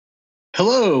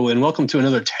Hello, and welcome to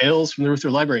another Tales from the Reuther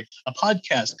Library, a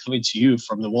podcast coming to you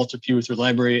from the Walter P. Reuther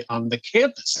Library on the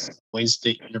campus of Wayne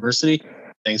State University.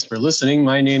 Thanks for listening.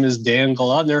 My name is Dan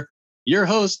Golodner, your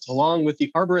host, along with the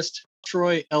arborist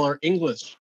Troy Eller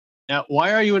English. Now,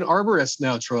 why are you an arborist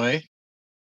now, Troy?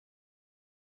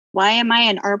 Why am I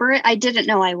an arborist? I didn't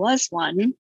know I was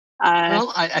one.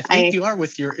 I think you are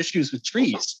with your issues with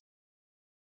trees.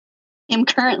 I'm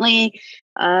currently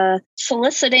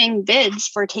soliciting bids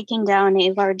for taking down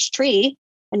a large tree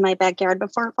in my backyard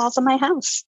before it falls on my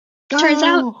house. Turns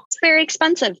out it's very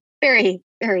expensive. Very,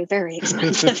 very, very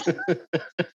expensive.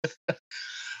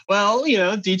 Well,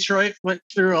 Detroit went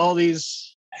through all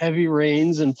these heavy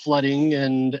rains and flooding,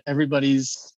 and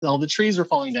all the trees were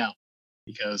falling down.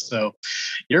 So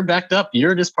you're backed up.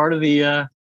 You're just part of the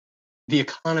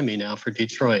economy now for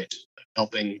Detroit,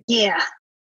 helping. Yeah.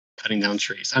 Cutting down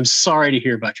trees. I'm sorry to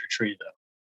hear about your tree,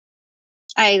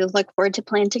 though. I look forward to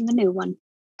planting a new one.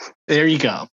 There you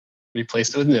go.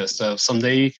 Replace it with new. So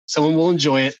someday someone will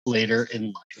enjoy it later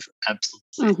in life.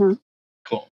 Absolutely. Mm-hmm.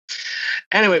 Cool.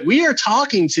 Anyway, we are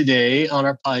talking today on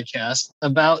our podcast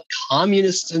about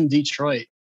communists in Detroit,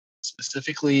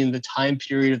 specifically in the time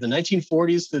period of the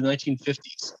 1940s to the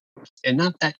 1950s. And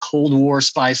not that Cold War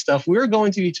spy stuff. We're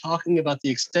going to be talking about the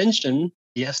extension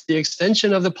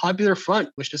of the Popular Front,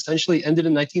 which essentially ended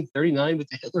in 1939 with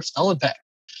the Hitler-Stalin Pact.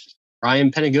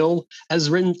 Ryan Penegill has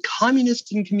written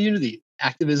Communist in Community,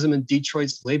 Activism in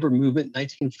Detroit's Labor Movement,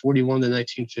 1941 to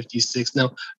 1956.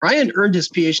 Now, Ryan earned his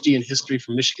PhD in history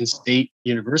from Michigan State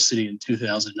University in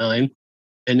 2009,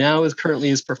 and now is currently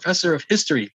his professor of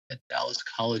history at Dallas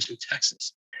College in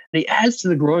Texas. And he adds to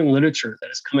the growing literature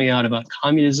that is coming out about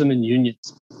communism and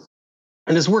unions.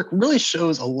 And his work really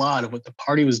shows a lot of what the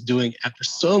party was doing after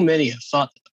so many had thought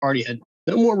that the party had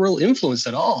no more real influence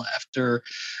at all after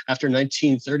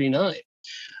 1939.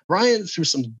 Ryan, through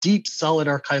some deep, solid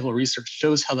archival research,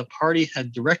 shows how the party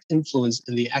had direct influence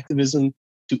in the activism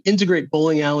to integrate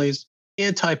bowling alleys,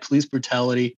 anti-police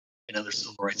brutality, and other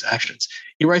civil rights actions.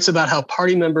 He writes about how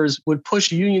party members would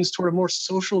push unions toward a more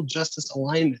social justice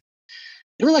alignment.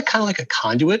 They were kind of like a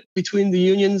conduit between the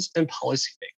unions and policymakers.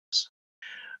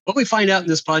 What we find out in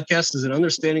this podcast is an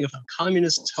understanding of how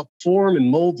communists help form and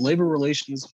mold labor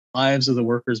relations, lives of the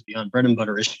workers beyond bread and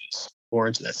butter issues, more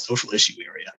into that social issue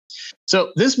area.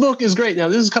 So this book is great. Now,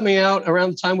 this is coming out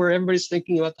around the time where everybody's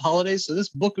thinking about the holidays. So this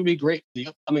book would be great for the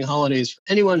upcoming holidays for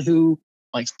anyone who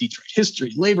likes Detroit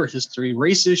history, labor history,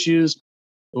 race issues,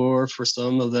 or for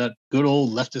some of that good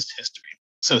old leftist history.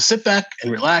 So sit back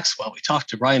and relax while we talk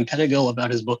to Ryan Penegill about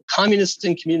his book, Communist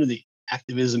in Community,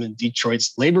 Activism in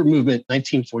Detroit's Labor Movement,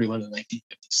 1941 to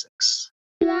 1956.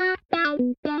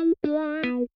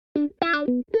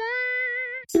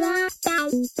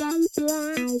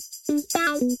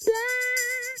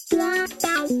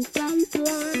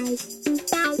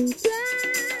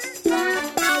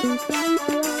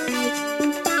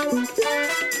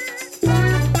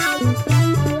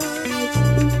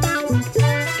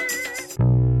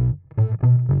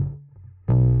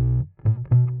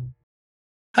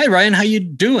 Hi, Ryan. How you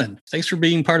doing? Thanks for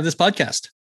being part of this podcast.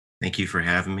 Thank you for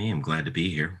having me. I'm glad to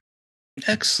be here.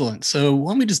 Excellent. So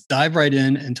why don't we just dive right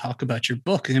in and talk about your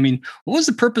book? I mean, what was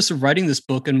the purpose of writing this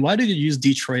book, and why did you use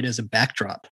Detroit as a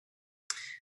backdrop?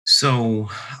 So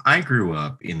I grew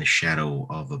up in the shadow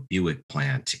of a Buick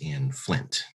plant in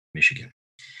Flint, Michigan.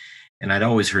 And I'd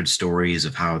always heard stories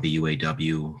of how the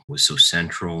UAW was so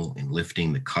central in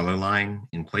lifting the color line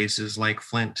in places like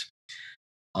Flint.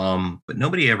 But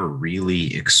nobody ever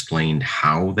really explained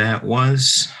how that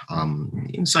was.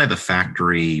 Inside the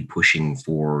factory, pushing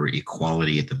for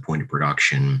equality at the point of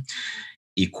production,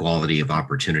 equality of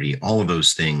opportunity, all of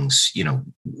those things,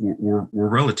 were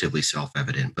relatively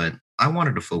self-evident. But I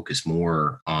wanted to focus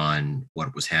more on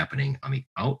what was happening on the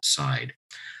outside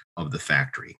of the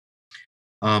factory.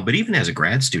 But even as a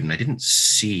grad student,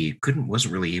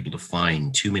 wasn't really able to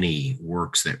find too many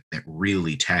works that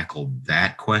really tackled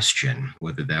that question,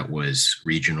 whether that was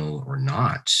regional or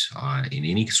not, in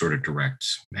any sort of direct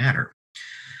manner.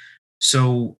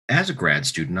 So as a grad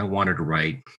student, I wanted to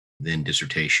write then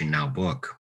dissertation, now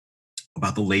book,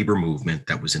 about the labor movement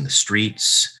that was in the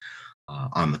streets,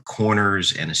 on the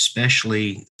corners, and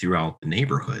especially throughout the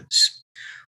neighborhoods.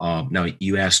 Now,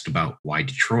 you asked about why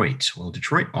Detroit. Well,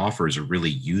 Detroit offers a really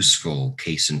useful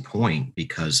case in point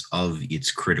because of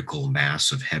its critical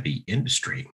mass of heavy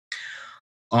industry.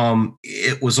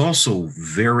 It was also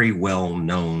very well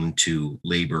known to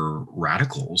labor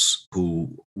radicals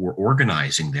who were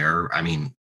organizing there. I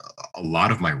mean, a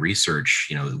lot of my research,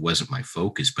 it wasn't my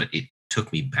focus, but it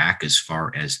took me back as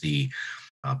far as the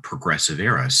progressive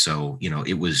era. So,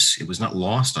 it was not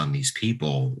lost on these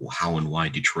people how and why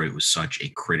Detroit was such a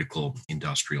critical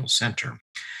industrial center.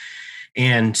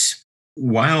 And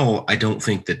while I don't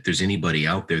think that there's anybody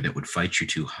out there that would fight you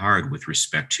too hard with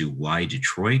respect to why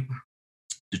Detroit,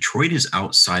 Detroit is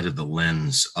outside of the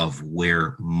lens of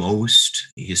where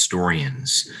most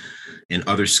historians and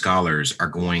other scholars are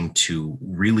going to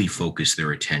really focus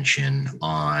their attention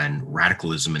on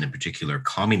radicalism, and in particular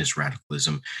communist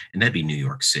radicalism, and that'd be New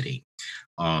York City.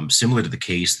 Similar to the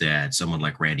case that someone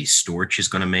like Randy Storch is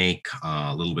going to make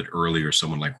a little bit earlier,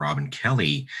 someone like Robin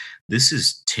Kelly, this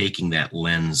is taking that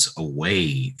lens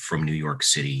away from New York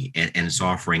City, and it's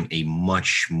offering a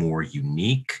much more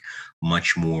unique,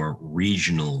 much more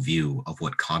regional view of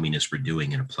what communists were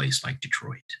doing in a place like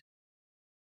Detroit.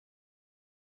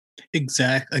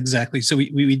 Exactly. So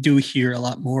we do hear a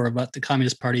lot more about the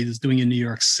Communist Party that's doing in New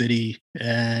York City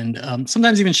and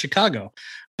sometimes even Chicago.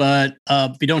 But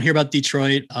we don't hear about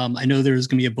Detroit. I know there's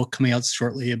going to be a book coming out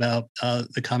shortly about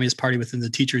the Communist Party within the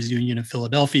Teachers Union of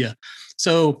Philadelphia.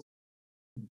 So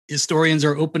historians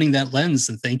are opening that lens,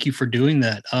 and thank you for doing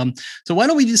that. So why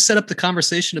don't we just set up the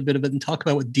conversation a bit of it and talk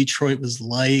about what Detroit was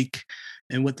like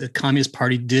and what the Communist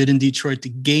Party did in Detroit to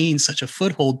gain such a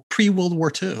foothold pre-World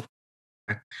War II?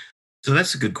 So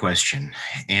that's a good question.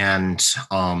 And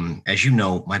as you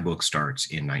know, my book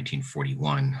starts in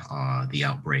 1941, the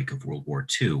outbreak of World War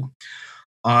II.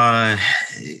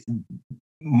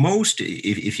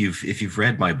 If you've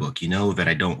read my book, you know that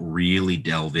I don't really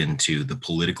delve into the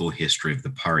political history of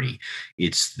the party.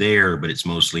 It's there, but it's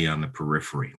mostly on the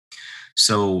periphery.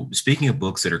 So speaking of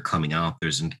books that are coming out,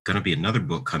 there's going to be another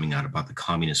book coming out about the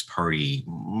Communist Party,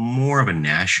 more of a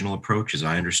national approach, as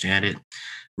I understand it,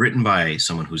 written by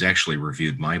someone who's actually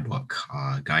reviewed my book,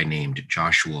 a guy named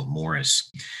Joshua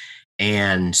Morris.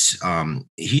 And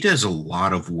he does a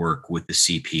lot of work with the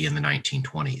CP in the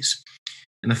 1920s.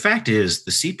 And the fact is,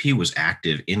 the CP was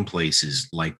active in places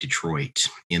like Detroit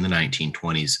in the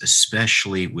 1920s,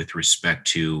 especially with respect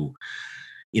to,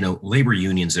 labor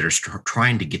unions that are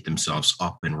trying to get themselves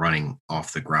up and running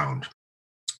off the ground.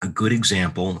 A good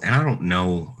example, and I don't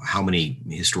know how many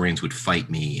historians would fight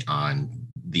me on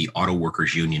the Auto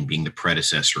Workers Union being the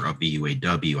predecessor of the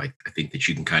UAW. I think that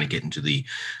you can kind of get into the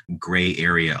gray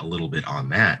area a little bit on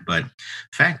that. But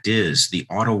fact is, the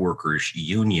Auto Workers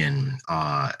Union,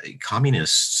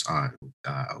 communists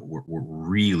were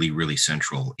really, really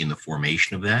central in the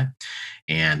formation of that.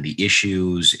 And the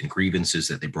issues and grievances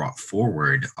that they brought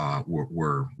forward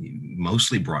were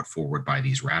mostly brought forward by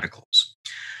these radicals.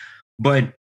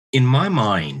 But in my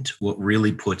mind, what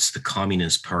really puts the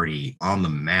Communist Party on the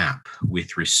map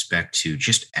with respect to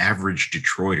just average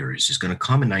Detroiters is going to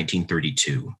come in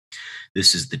 1932.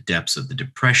 This is the depths of the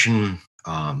Depression.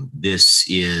 This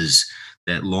is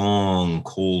that long,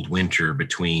 cold winter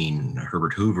between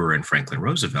Herbert Hoover and Franklin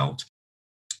Roosevelt.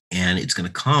 And it's going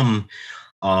to come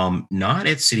not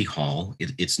at City Hall.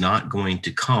 It's not going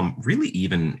to come really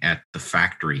even at the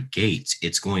factory gates.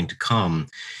 It's going to come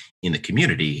in the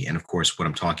community. And of course, what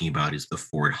I'm talking about is the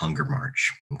Ford Hunger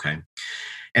March. Okay.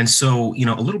 And so,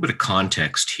 a little bit of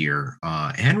context here.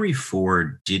 Henry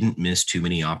Ford didn't miss too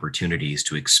many opportunities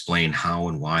to explain how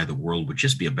and why the world would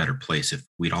just be a better place if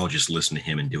we'd all just listen to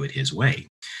him and do it his way.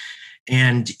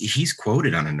 And he's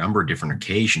quoted on a number of different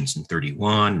occasions in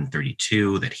 31 and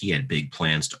 32 that he had big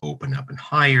plans to open up and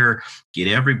hire, get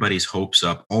everybody's hopes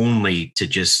up, only to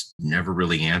just never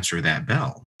really answer that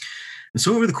bell. And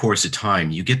so over the course of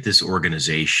time, you get these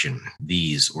organizations,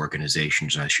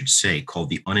 I should say, called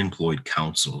the Unemployed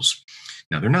Councils.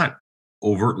 Now, they're not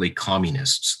overtly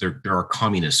communists. There are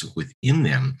communists within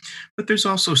them, but there's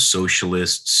also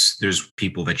socialists. There's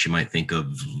people that you might think of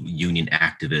union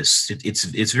activists.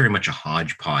 It's very much a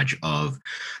hodgepodge of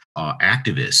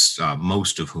activists,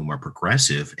 most of whom are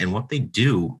progressive. And what they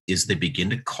do is they begin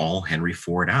to call Henry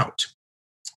Ford out.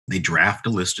 They draft a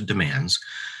list of demands,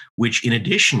 which, in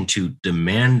addition to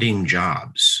demanding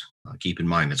jobs, keep in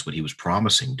mind that's what he was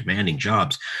promising, demanding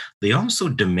jobs, they also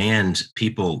demand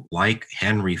people like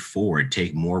Henry Ford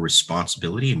take more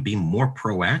responsibility and be more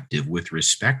proactive with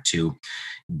respect to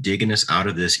digging us out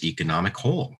of this economic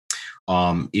hole.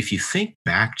 If you think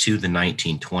back to the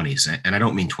 1920s, and I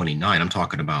don't mean 29, I'm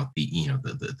talking about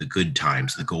the good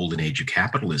times, the golden age of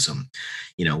capitalism,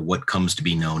 what comes to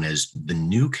be known as the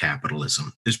new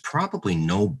capitalism. There's probably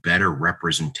no better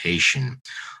representation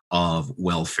of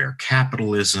welfare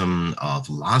capitalism, of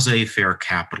laissez-faire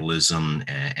capitalism,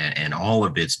 and all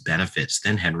of its benefits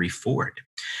than Henry Ford.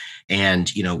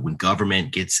 And, when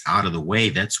government gets out of the way,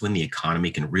 that's when the economy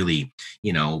can really,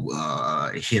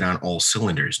 hit on all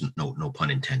cylinders, no pun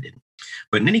intended.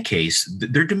 But in any case,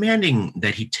 they're demanding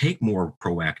that he take more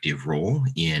proactive role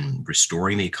in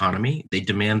restoring the economy. They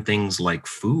demand things like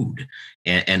food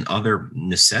and other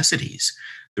necessities.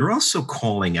 They're also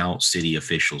calling out city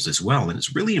officials as well. And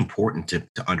it's really important to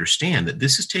understand that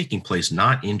this is taking place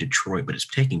not in Detroit, but it's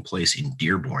taking place in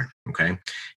Dearborn. Okay.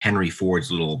 Henry Ford's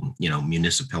little,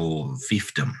 municipal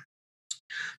fiefdom.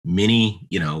 Many,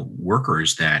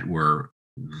 workers that were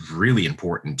really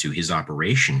important to his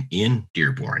operation in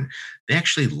Dearborn, they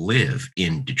actually live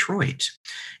in Detroit.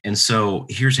 And so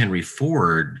here's Henry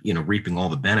Ford, reaping all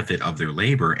the benefit of their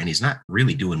labor, and he's not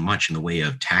really doing much in the way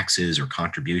of taxes or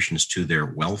contributions to their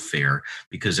welfare,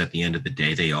 because at the end of the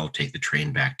day, they all take the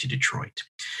train back to Detroit.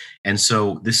 And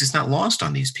so this is not lost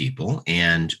on these people.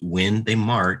 And when they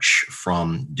march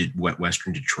from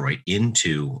Western Detroit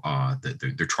into,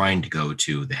 they're trying to go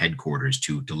to the headquarters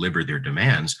to deliver their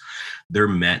demands, they're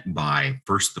met by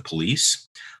first the police,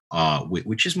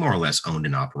 which is more or less owned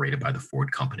and operated by the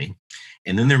Ford Company.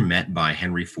 And then they're met by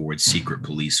Henry Ford's secret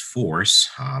police force,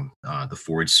 the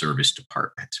Ford Service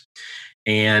Department.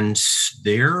 And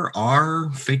there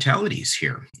are fatalities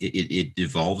here. It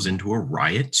devolves into a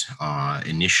riot.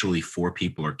 Initially, 4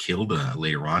 people are killed.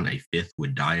 Later on, a 5th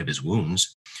would die of his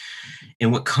wounds.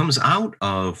 And what comes out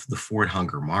of the Ford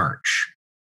Hunger March,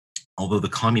 although the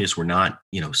communists were not,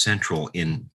 central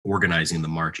in organizing the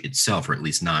march itself, or at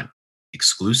least not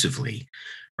exclusively,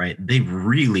 right? They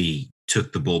really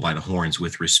took the bull by the horns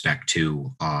with respect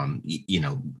to,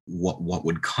 what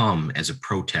would come as a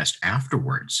protest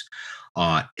afterwards.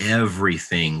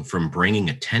 Everything from bringing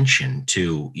attention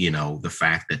to, the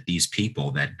fact that these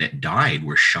people that died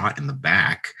were shot in the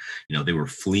back. They were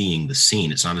fleeing the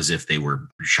scene. It's not as if they were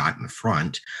shot in the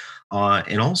front.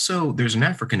 And also, there's an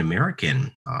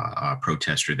African-American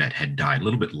protester that had died a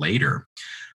little bit later.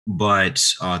 But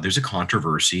there's a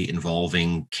controversy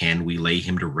involving, can we lay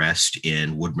him to rest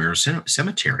in Woodmere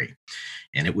Cemetery?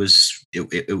 And it was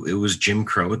Jim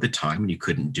Crow at the time, and you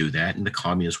couldn't do that. And the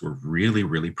communists were really,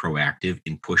 really proactive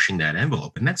in pushing that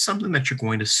envelope. And that's something that you're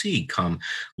going to see come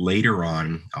later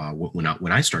on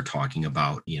when I start talking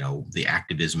about, the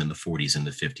activism in the 40s and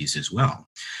the 50s as well.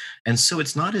 And so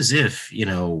it's not as if,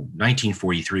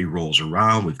 1943 rolls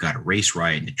around, we've got a race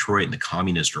riot in Detroit, and the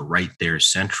communists are right there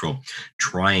central,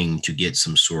 trying to get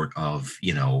some sort of,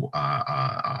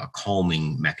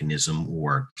 calming mechanism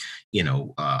or,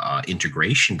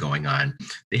 integration going on.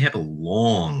 They have a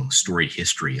long storied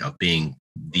history of being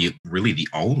the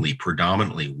only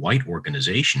predominantly white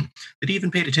organization that even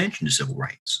paid attention to civil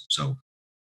rights. So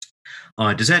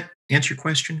does that answer your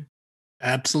question?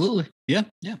 Absolutely. Yeah.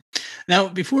 Now,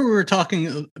 before we were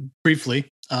talking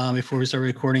briefly, before we started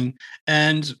recording,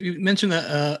 and you mentioned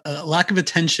a lack of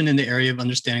attention in the area of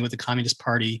understanding what the Communist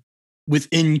Party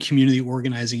within community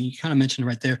organizing. You kind of mentioned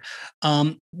right there.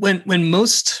 When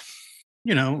most,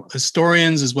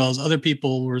 historians as well as other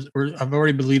people have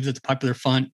already believed that the Popular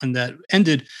Front, and that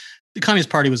ended, the Communist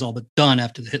Party was all but done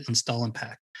after the Hitler and Stalin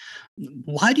Pact.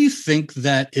 Why do you think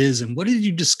that is? And what did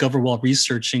you discover while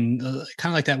researching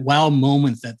kind of like that wow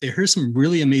moment that here's some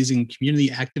really amazing community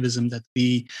activism that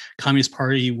the Communist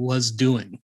Party was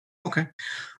doing? Okay.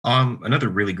 Another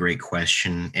really great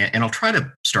question. And I'll try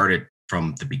to start it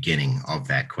from the beginning of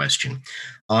that question.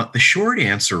 The short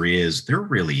answer is there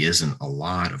really isn't a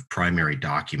lot of primary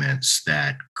documents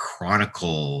that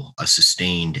chronicle a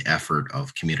sustained effort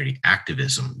of community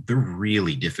activism. They're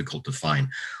really difficult to find.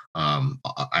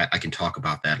 I can talk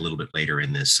about that a little bit later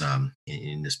in this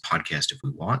podcast if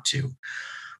we want to.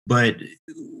 But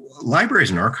libraries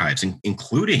and archives,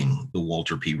 including the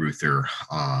Walter P. Reuther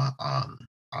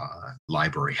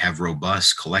library, have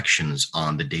robust collections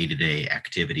on the day-to-day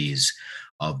activities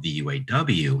of the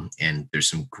UAW. And there's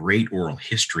some great oral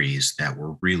histories that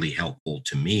were really helpful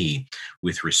to me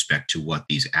with respect to what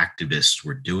these activists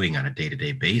were doing on a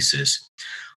day-to-day basis.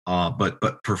 But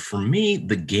for me,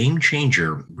 the game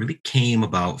changer really came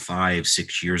about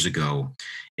 5-6 years ago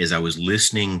as I was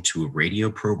listening to a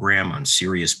radio program on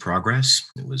Sirius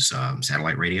Progress. It was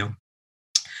satellite radio.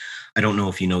 I don't know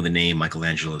if you know the name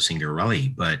Michelangelo Signorelli,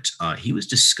 but he was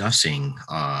discussing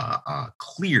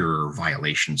clear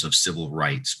violations of civil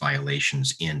rights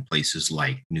violations in places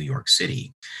like New York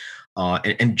City.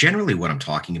 And generally what I'm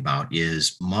talking about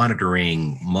is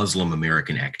monitoring Muslim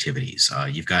American activities.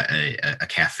 You've got a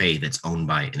cafe that's owned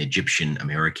by an Egyptian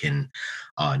American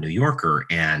New Yorker,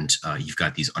 and you've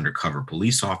got these undercover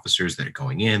police officers that are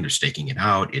going in, they're staking it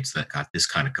out. It's got this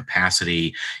kind of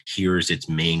capacity. Here's its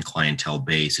main clientele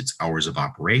base, its hours of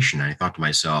operation. And I thought to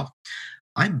myself,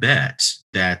 I bet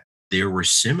that there were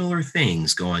similar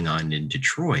things going on in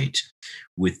Detroit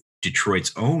with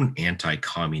Detroit's own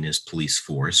anti-communist police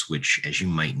force, which, as you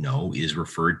might know, is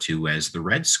referred to as the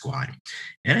Red Squad.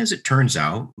 And as it turns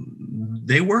out,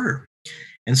 they were.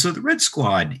 And so the Red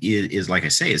Squad is, like I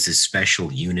say, is this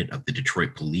special unit of the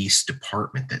Detroit Police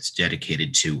Department that's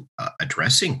dedicated to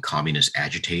addressing communist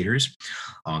agitators.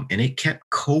 And it kept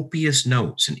copious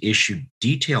notes and issued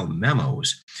detailed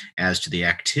memos as to the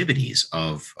activities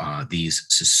of those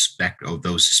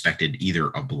suspected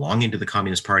either of belonging to the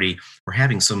Communist Party or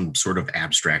having some sort of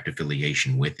abstract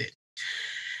affiliation with it.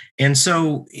 And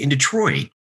so in Detroit,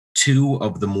 two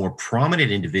of the more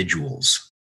prominent individuals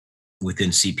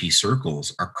within CP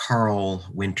circles are Carl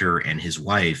Winter and his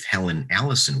wife, Helen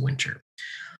Allison Winter.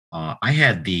 I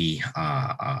had the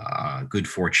good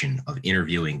fortune of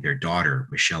interviewing their daughter,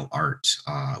 Michelle Art,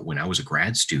 when I was a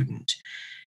grad student.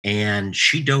 And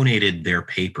she donated their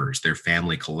papers, their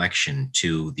family collection,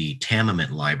 to the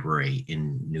Tamiment Library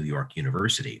in New York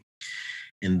University.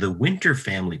 And the Winter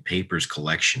family papers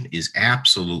collection is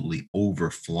absolutely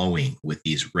overflowing with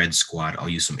these Red Squad, I'll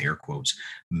use some air quotes,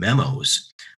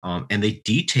 memos. And they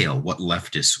detail what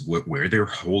leftists, where they're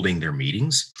holding their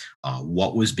meetings,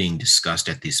 what was being discussed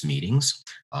at these meetings,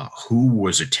 who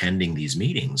was attending these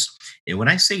meetings. And when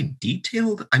I say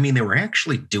detailed, I mean, they were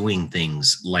actually doing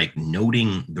things like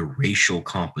noting the racial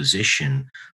composition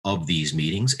of these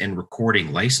meetings and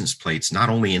recording license plates, not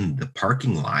only in the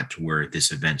parking lot where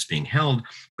this event's being held,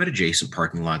 but adjacent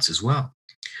parking lots as well.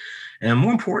 And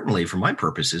more importantly, for my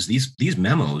purposes, these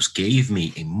memos gave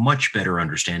me a much better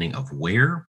understanding of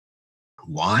where,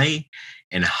 why,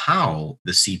 and how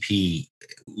the CP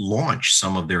launched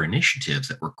some of their initiatives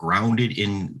that were grounded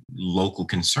in local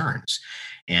concerns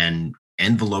and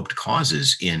enveloped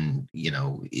causes in,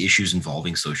 issues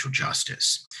involving social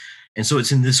justice. And so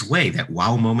it's in this way, that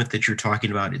wow moment that you're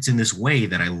talking about, it's in this way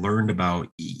that I learned about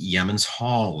Yemen's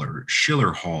Hall or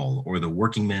Schiller Hall or the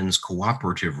Working Men's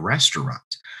Cooperative Restaurant.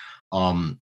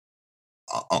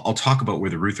 I'll talk about where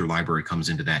the Reuther Library comes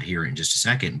into that here in just a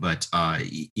second. But,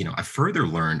 I further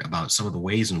learned about some of the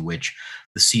ways in which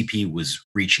the CP was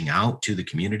reaching out to the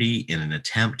community in an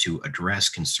attempt to address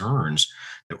concerns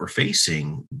that were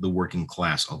facing the working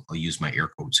class, I'll use my air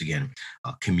quotes again,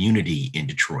 community in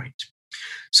Detroit.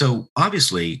 So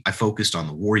obviously, I focused on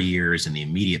the war years and the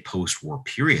immediate post-war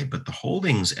period, but the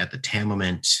holdings at the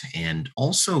Tamiment and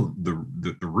also the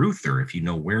Reuther, if you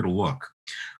know where to look,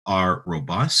 are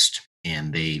robust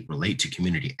and they relate to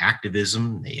community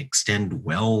activism. They extend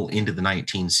well into the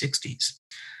 1960s.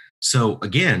 So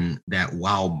again, that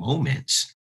wow moment,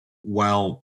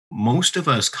 while most of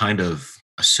us kind of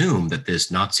assume that this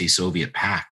Nazi-Soviet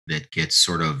pact that gets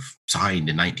sort of signed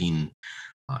in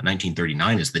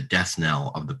 1939 is the death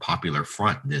knell of the Popular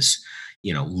Front, this,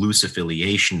 loose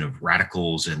affiliation of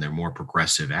radicals and their more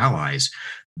progressive allies,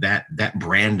 that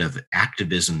brand of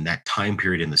activism, that time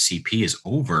period in the CP is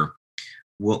over.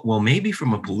 Well, maybe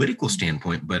from a political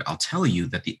standpoint, but I'll tell you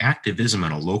that the activism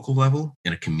on a local level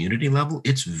and a community level,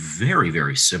 it's very,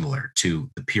 very similar to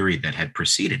the period that had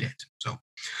preceded it. So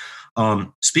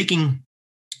speaking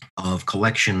of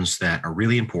collections that are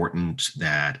really important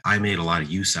that I made a lot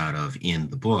of use out of in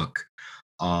the book,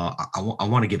 I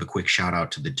want to give a quick shout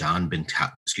out to the Don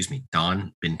Bienkowski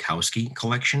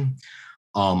collection.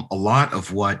 A lot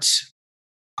of what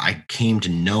I came to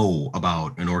know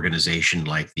about an organization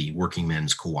like the Working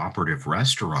Men's Cooperative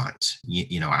Restaurant,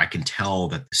 I can tell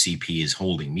that the CP is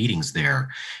holding meetings there,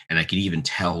 and I can even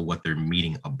tell what they're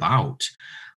meeting about,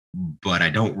 but I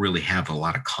don't really have a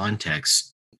lot of context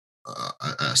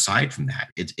aside from that.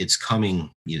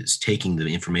 It's taking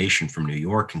the information from New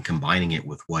York and combining it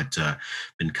with what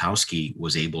Bienkowski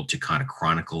was able to kind of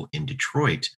chronicle in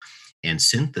Detroit and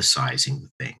synthesizing the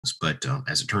things. But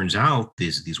as it turns out,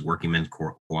 these Working Men's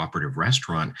Cooperative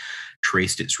Restaurant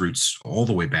traced its roots all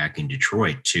the way back in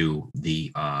Detroit to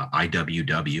the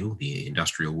IWW, the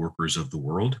Industrial Workers of the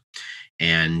World.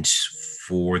 And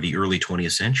for the early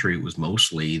 20th century, it was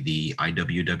mostly the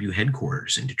IWW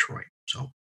headquarters in Detroit. So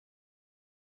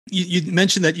you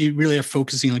mentioned that you really are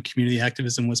focusing on community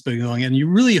activism, what's been going on, and you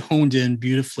really honed in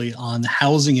beautifully on the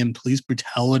housing and police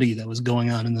brutality that was going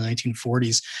on in the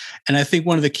 1940s. And I think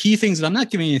one of the key things, that I'm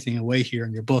not giving anything away here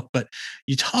in your book, but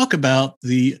you talk about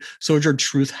the Sojourner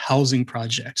Truth Housing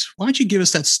Project. Why don't you give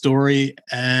us that story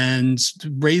and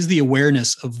raise the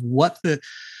awareness of what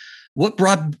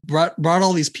brought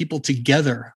all these people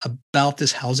together about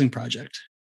this housing project?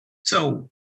 So,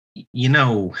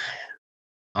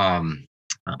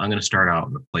 I'm going to start out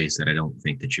in a place that I don't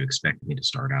think that you expect me to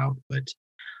start out, but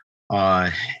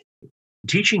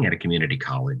teaching at a community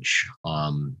college,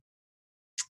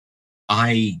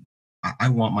 I I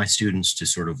want my students to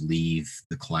sort of leave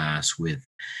the class with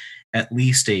at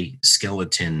least a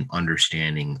skeleton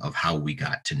understanding of how we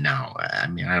got to now. I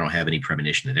mean, I don't have any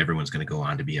premonition that everyone's going to go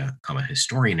on to become a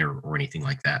historian or anything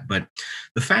like that. But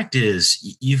the fact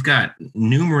is, you've got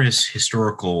numerous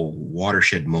historical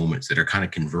watershed moments that are kind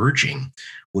of converging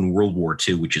when World War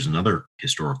II, which is another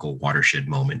historical watershed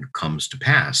moment, comes to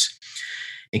pass.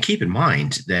 And keep in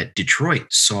mind that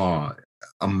Detroit saw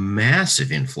a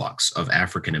massive influx of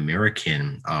African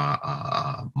American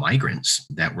migrants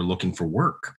that were looking for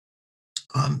work.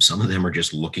 Some of them are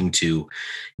just looking to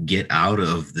get out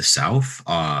of the South,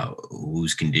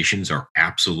 whose conditions are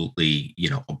absolutely,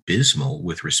 abysmal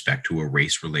with respect to a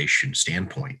race relation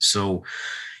standpoint. So,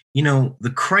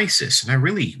 the crisis, and I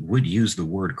really would use the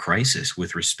word crisis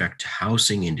with respect to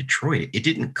housing in Detroit, it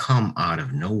didn't come out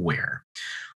of nowhere.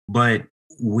 But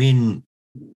when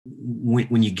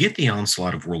you get the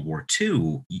onslaught of World War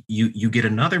II, you get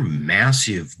another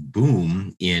massive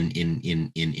boom in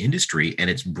industry, and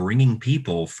it's bringing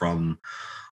people from,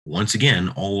 once again,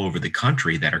 all over the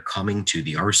country that are coming to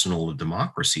the arsenal of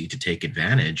democracy to take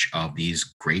advantage of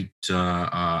these great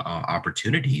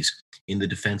opportunities in the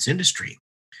defense industry.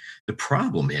 The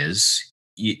problem is,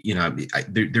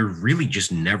 there really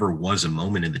just never was a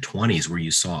moment in the 20s where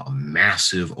you saw a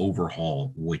massive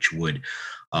overhaul, which would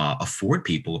afford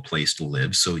people a place to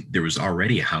live. So there was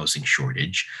already a housing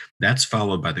shortage. That's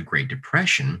followed by the Great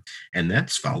Depression, and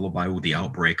that's followed by the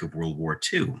outbreak of World War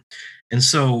II. And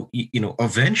so,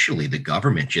 eventually the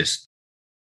government just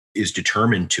is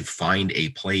determined to find a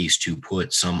place to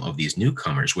put some of these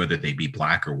newcomers, whether they be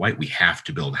black or white. We have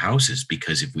to build houses,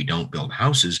 because if we don't build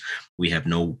houses, we have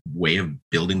no way of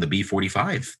building the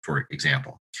B-45, for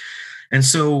example. And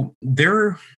so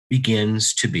there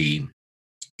begins to be,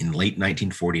 in late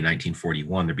 1940,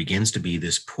 1941, there begins to be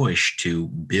this push to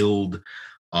build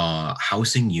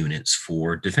housing units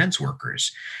for defense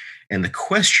workers. And the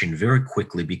question very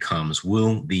quickly becomes,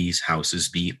 will these houses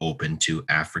be open to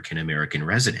African American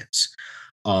residents?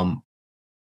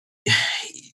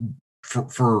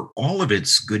 For all of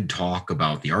its good talk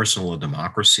about the arsenal of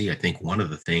democracy, I think one of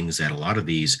the things that a lot of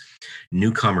these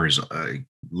newcomers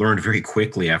learned very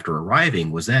quickly after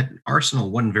arriving was that arsenal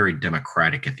wasn't very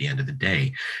democratic at the end of the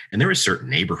day. And there were certain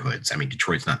neighborhoods. I mean,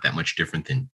 Detroit's not that much different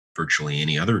than virtually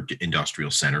any other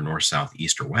industrial center, north, south,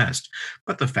 east, or west.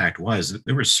 But the fact was that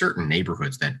there were certain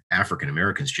neighborhoods that African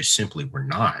Americans just simply were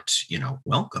not,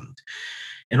 welcomed.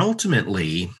 And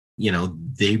ultimately,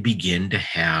 they begin to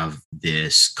have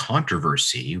this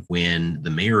controversy when the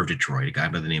mayor of Detroit, a guy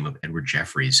by the name of Edward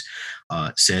Jeffries,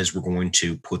 says we're going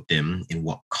to put them in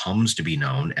what comes to be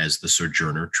known as the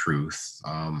Sojourner Truth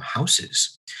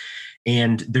houses.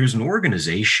 And there's an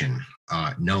organization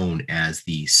known as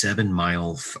the 7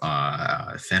 Mile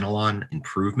Fenelon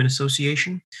Improvement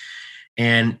Association.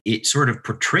 And it sort of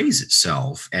portrays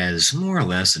itself as more or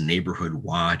less a neighborhood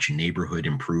watch, neighborhood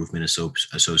improvement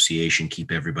association,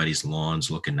 keep everybody's lawns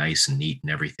looking nice and neat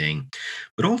and everything.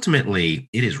 But ultimately,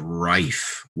 it is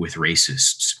rife with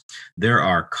racists. There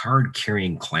are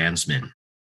card-carrying Klansmen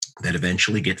that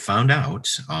eventually get found out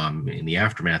in the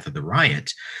aftermath of the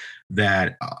riot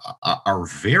that are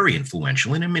very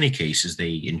influential, and in many cases,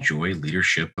 they enjoy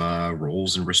leadership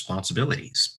roles and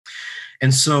responsibilities.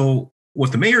 And so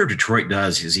what the mayor of Detroit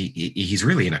does is he's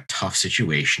really in a tough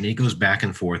situation. He goes back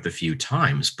and forth a few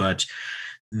times, but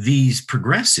these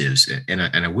progressives, and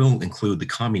I will include the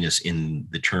communists in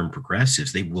the term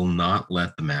progressives, they will not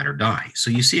let the matter die. So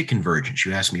you see a convergence.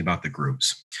 You asked me about the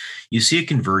groups. You see a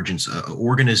convergence of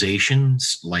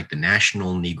organizations like the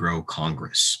National Negro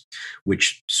Congress,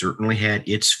 which certainly had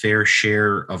its fair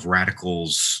share of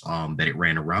radicals that it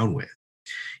ran around with.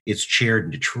 It's chaired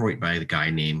in Detroit by the guy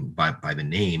named by the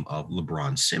name of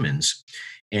LeBron Simmons.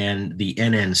 And the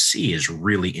NNC is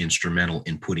really instrumental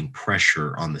in putting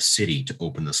pressure on the city to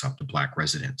open this up to Black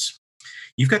residents.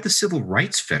 You've got the Civil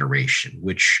Rights Federation,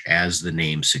 which, as the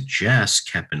name suggests,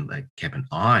 kept an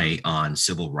eye on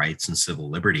civil rights and civil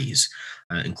liberties,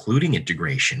 including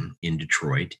integration in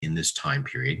Detroit in this time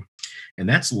period. And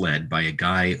that's led by a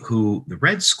guy who the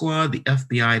Red Squad, the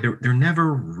FBI, they're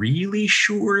never really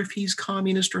sure if he's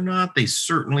communist or not. They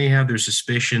certainly have their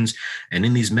suspicions. And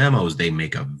in these memos, they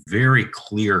make a very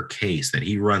clear case that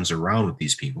he runs around with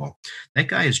these people. That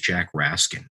guy is Jack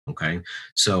Raskin. Okay,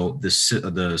 so the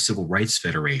Civil Rights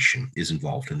Federation is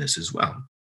involved in this as well.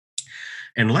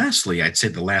 And lastly, I'd say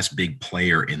the last big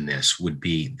player in this would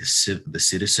be the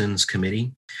Citizens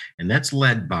Committee, and that's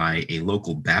led by a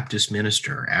local Baptist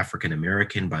minister, African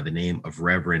American by the name of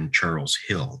Reverend Charles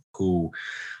Hill, who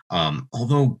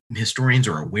Although historians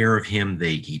are aware of him,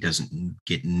 he doesn't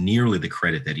get nearly the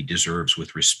credit that he deserves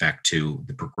with respect to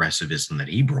the progressivism that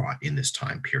he brought in this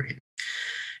time period.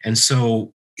 And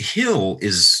so Hill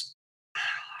is,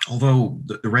 although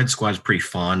the Red Squad is pretty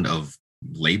fond of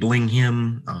labeling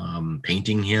him,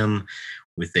 painting him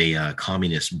with a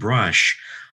communist brush,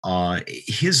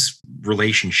 his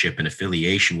relationship and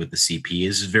affiliation with the CP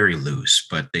is very loose,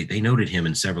 but they noted him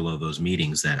in several of those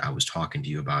meetings that I was talking to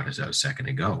you about as a second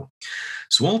ago.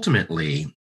 So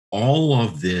ultimately, all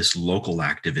of this local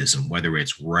activism, whether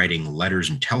it's writing letters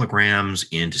and telegrams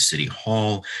into City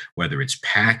Hall, whether it's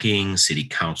packing city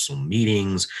council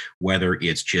meetings, whether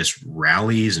it's just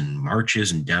rallies and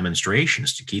marches and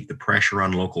demonstrations to keep the pressure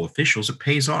on local officials, it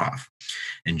pays off.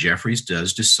 And Jeffries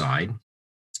does decide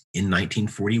in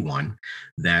 1941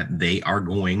 that they are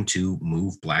going to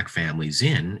move Black families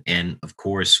in. And of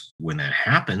course, when that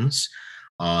happens,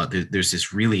 there's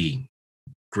this really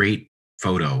great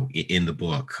photo in the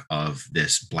book of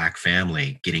this Black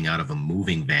family getting out of a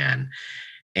moving van.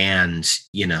 And,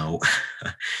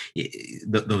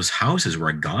 those houses were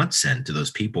a godsend to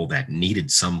those people that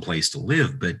needed some place to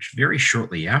live. But very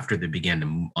shortly after they began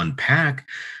to unpack,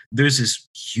 there's this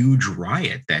huge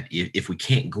riot that if we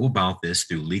can't go about this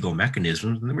through legal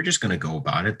mechanisms, then we're just going to go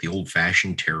about it the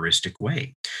old-fashioned terroristic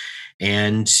way.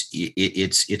 And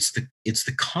it's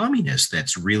the communist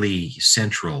that's really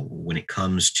central when it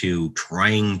comes to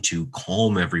trying to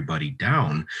calm everybody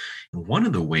down. And one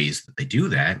of the ways that they do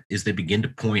that is they begin to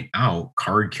point out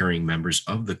card-carrying members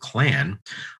of the Klan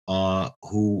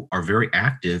who are very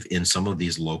active in some of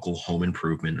these local home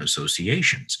improvement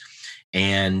associations.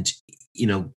 And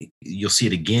you'll see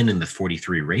it again in the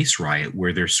 43 race riot,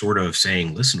 where they're sort of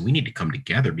saying, listen, we need to come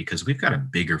together because we've got a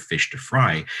bigger fish to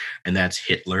fry. And that's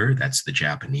Hitler, that's the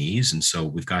Japanese. And so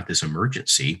we've got this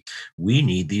emergency. We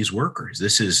need these workers.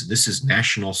 This is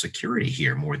national security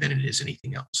here more than it is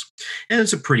anything else. And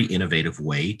it's a pretty innovative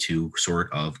way to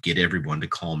sort of get everyone to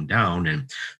calm down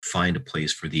and find a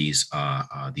place for these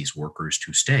workers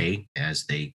to stay as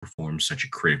they perform such a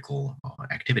critical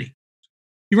activity.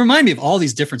 You remind me of all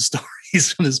these different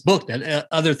stories from this book, that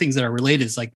other things that are related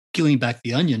is like peeling back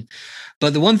the onion.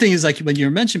 But the one thing is, like when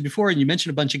you mentioned before, and you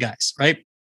mentioned a bunch of guys, right?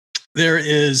 There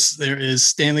is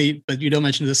Stanley, but you don't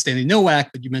mention this Stanley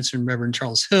Nowak, but you mentioned Reverend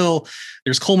Charles Hill.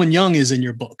 There's Coleman Young is in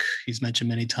your book. He's mentioned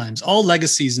many times. All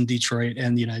legacies in Detroit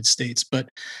and the United States. But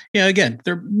yeah, again,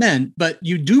 they're men, but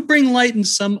you do bring light in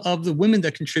some of the women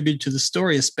that contributed to the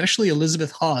story, especially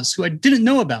Elizabeth Hawes, who I didn't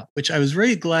know about, which I was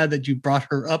very glad that you brought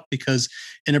her up, because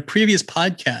in a previous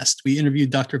podcast, we interviewed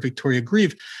Dr. Victoria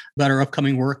Grieve about her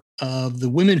upcoming work of the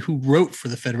women who wrote for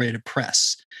the Federated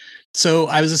Press. So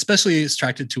I was especially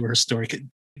attracted to her story.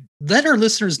 Let our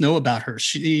listeners know about her.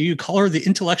 You call her the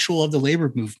intellectual of the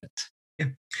labor movement. Yeah.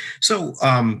 So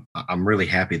I'm really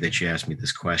happy that you asked me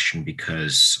this question,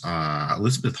 because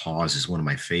Elizabeth Hawes is one of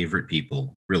my favorite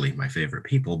people, really my favorite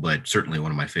people, but certainly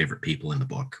one of my favorite people in the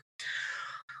book.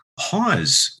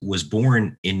 Hawes was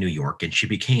born in New York, and she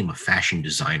became a fashion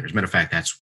designer. As a matter of fact,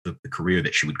 that's the career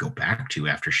that she would go back to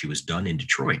after she was done in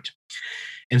Detroit.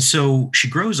 And so she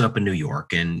grows up in New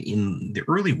York, and in the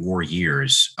early war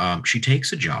years, she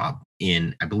takes a job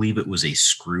in, I believe it was a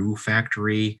screw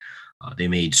factory. They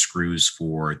made screws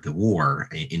for the war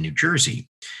in New Jersey.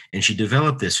 And she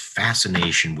developed this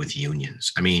fascination with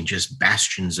unions. I mean, just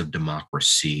bastions of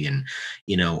democracy, and,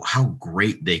 how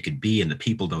great they could be. And the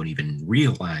people don't even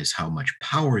realize how much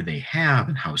power they have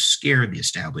and how scared the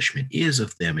establishment is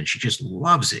of them. And she just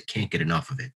loves it, can't get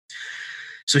enough of it.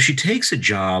 So she takes a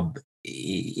job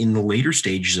in the later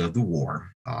stages of the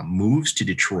war, moves to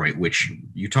Detroit, which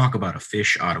you talk about a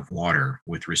fish out of water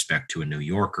with respect to a New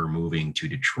Yorker moving to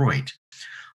Detroit.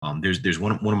 There's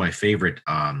one of my favorite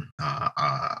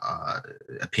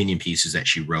opinion pieces that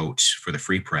she wrote for the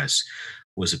Free Press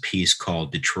was a piece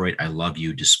called "Detroit, I Love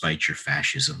You Despite Your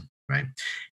Fascism." Right.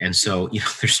 And so,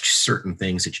 there's just certain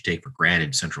things that you take for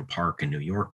granted, Central Park in New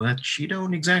York, but you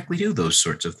don't exactly do those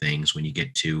sorts of things when you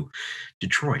get to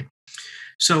Detroit.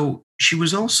 So she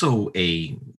was also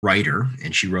a writer,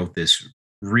 and she wrote this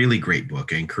really great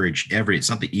book. I encourage it's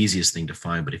not the easiest thing to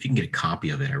find, but if you can get a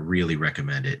copy of it, I really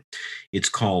recommend it. It's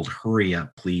called Hurry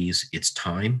Up, Please, It's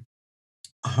Time.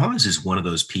 Hawes is one of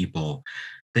those people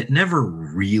that never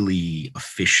really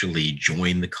officially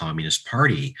joined the Communist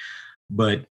Party,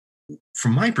 but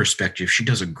from my perspective, she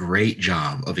does a great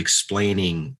job of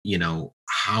explaining,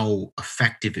 how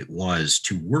effective it was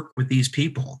to work with these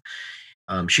people.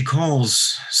 She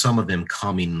calls some of them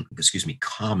common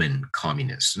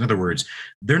communists. In other words,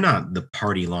 they're not the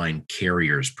party line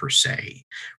carriers per se,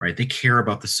 right? They care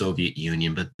about the Soviet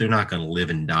Union, but they're not going to live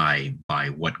and die by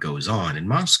what goes on in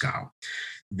Moscow.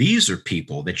 These are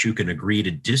people that you can agree to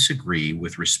disagree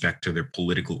with respect to their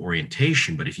political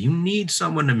orientation. But if you need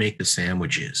someone to make the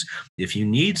sandwiches, if you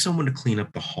need someone to clean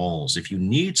up the halls, if you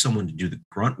need someone to do the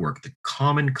grunt work, the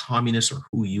common communists are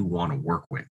who you want to work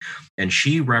with. And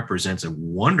she represents a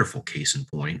wonderful case in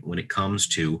point when it comes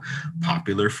to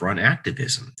Popular Front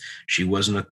activism. She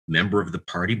wasn't a member of the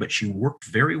party, but she worked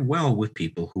very well with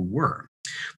people who were.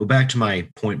 Well, back to my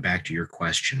point, back to your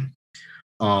question.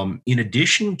 In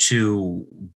addition to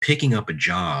picking up a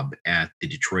job at the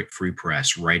Detroit Free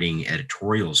Press, writing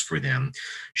editorials for them,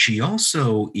 she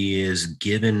also is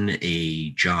given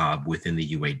a job within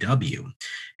the UAW.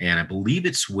 And I believe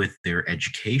it's with their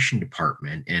education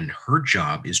department. And her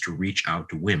job is to reach out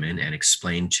to women and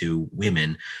explain to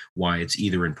women why it's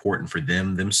either important for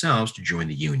them themselves to join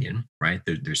the union, right?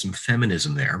 There's some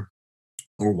feminism there,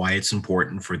 or why it's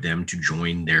important for them to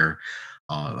join their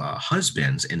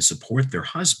husbands and support their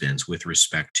husbands with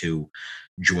respect to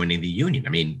joining the union. I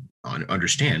mean,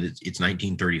 understand it's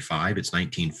 1935, it's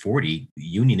 1940.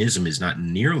 Unionism is not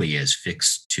nearly as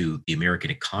fixed to the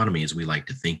American economy as we like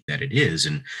to think that it is.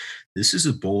 And this is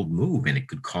a bold move, and it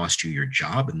could cost you your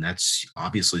job. And that's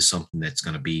obviously something that's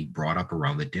going to be brought up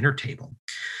around the dinner table.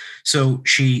 So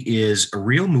she is a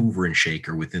real mover and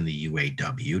shaker within the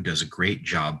UAW, does a great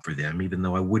job for them, even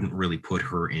though I wouldn't really put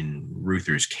her in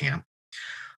Reuther's camp.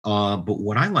 But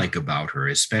what I like about her,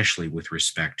 especially with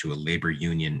respect to a labor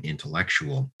union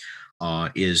intellectual,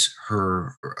 is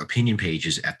her opinion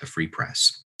pages at the Free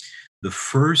Press. The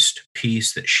first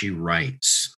piece that she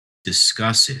writes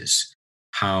discusses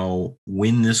how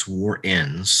when this war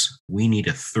ends, we need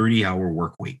a 30-hour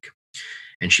work week.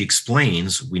 And she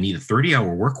explains we need a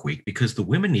 30-hour work week because the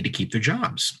women need to keep their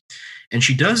jobs. And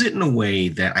she does it in a way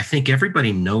that I think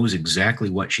everybody knows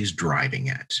exactly what she's driving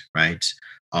at, right?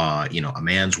 A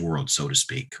man's world, so to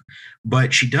speak.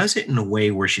 But she does it in a way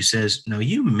where she says, no,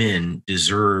 you men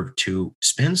deserve to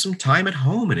spend some time at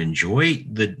home and enjoy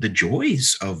the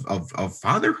joys of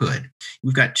fatherhood.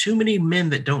 We've got too many men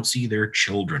that don't see their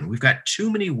children. We've got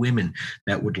too many women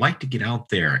that would like to get out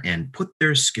there and put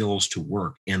their skills to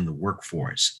work in the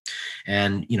workforce.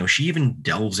 And, she even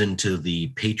delves into the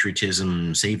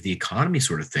patriotism, save the economy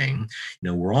sort of thing.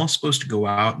 We're all supposed to go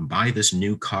out and buy this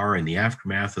new car in the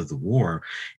aftermath of the war.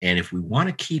 And if we want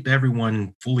to keep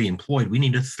everyone fully employed, we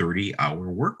need a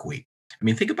 30-hour work week. I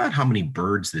mean, think about how many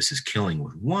birds this is killing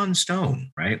with one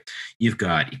stone, right? You've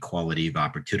got equality of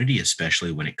opportunity,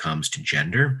 especially when it comes to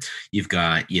gender. You've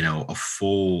got, a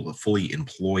fully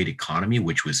employed economy,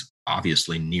 which was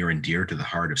obviously near and dear to the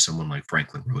heart of someone like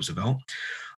Franklin Roosevelt.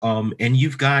 And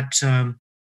you've got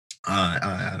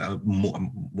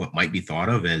what might be thought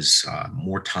of as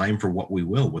more time for what we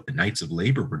will, what the Knights of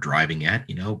Labor were driving at,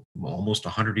 almost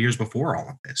 100 years before all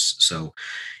of this. So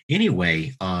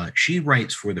anyway, she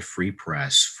writes for the Free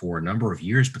Press for a number of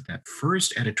years, but that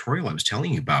first editorial I was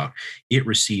telling you about, it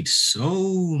received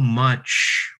so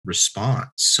much response.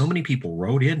 So many people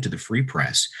wrote into the Free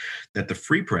Press that the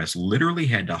Free Press literally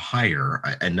had to hire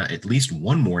at least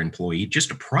one more employee just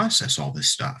to process all this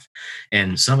stuff.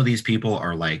 And some of these people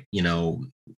are like,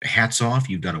 hats off,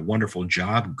 you've done a wonderful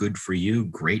job, good for you,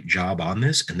 great job on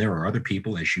this. And there are other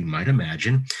people, as you might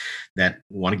imagine, that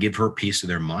want to give her a piece of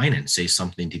their mind and say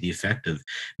something to the effect of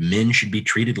men should be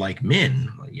treated like men,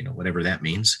 whatever that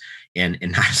means, and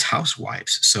not as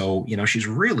housewives. So, she's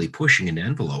really pushing an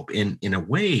envelope. And in a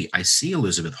way, I see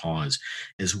Elizabeth Hawes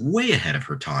as way ahead of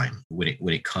her time when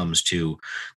it comes to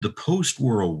the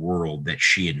post-war world that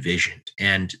she envisioned.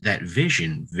 And that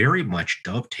vision very much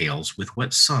dovetails with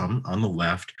what some on the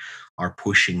left are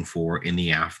pushing for in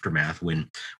the aftermath, when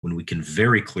we can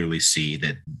very clearly see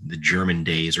that the German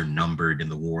days are numbered in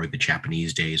the war, the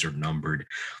Japanese days are numbered,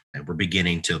 and we're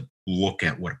beginning to look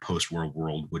at what a post-war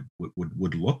world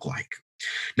would look like.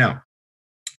 Now,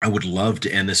 I would love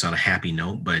to end this on a happy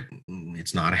note, but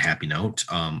it's not a happy note.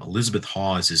 Elizabeth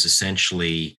Hawes is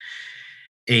essentially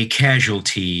a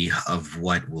casualty of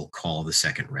what we'll call the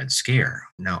Second Red Scare.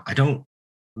 Now, I don't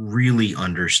really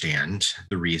understand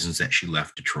the reasons that she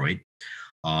left Detroit.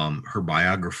 Her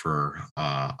biographer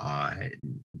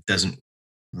doesn't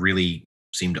really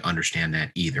seem to understand that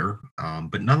either.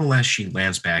 But nonetheless, she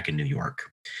lands back in New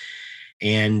York.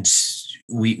 And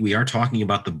we are talking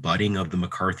about the budding of the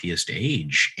McCarthyist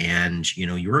age and,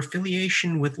 your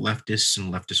affiliation with leftists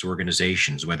and leftist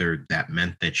organizations, whether that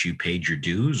meant that you paid your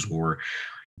dues or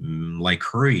like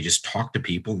her, you just talked to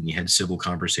people and you had civil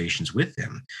conversations with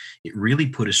them. It really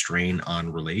put a strain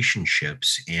on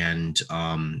relationships, and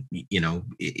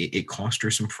it cost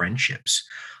her some friendships.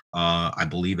 I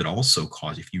believe it also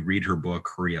caused, if you read her book,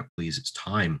 Hurry Up, Please, It's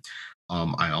Time,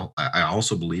 I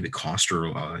also believe it cost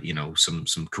her,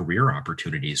 some career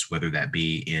opportunities, whether that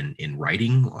be in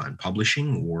writing, on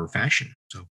publishing, or fashion.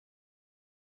 So,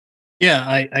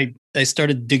 yeah, I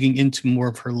started digging into more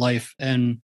of her life,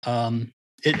 and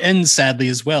it ends sadly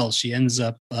as well. She ends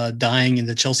up dying in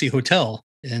the Chelsea Hotel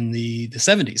in the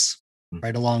 70s,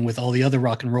 right along with all the other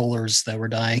rock and rollers that were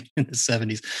dying in the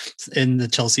 70s in the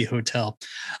Chelsea Hotel.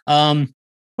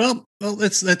 Well,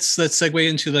 let's segue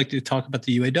into to talk about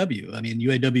the UAW. I mean,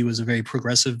 UAW was a very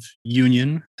progressive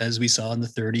union, as we saw in the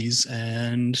 30s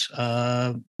and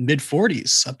mid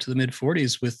 40s, up to the mid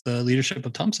 40s, with the leadership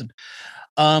of Thompson.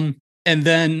 And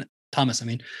then Thomas,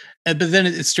 but then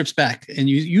it strips back, and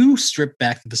you strip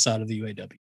back the facade of the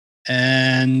UAW,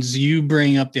 and you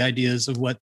bring up the ideas of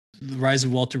what the rise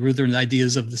of Walter Reuther and the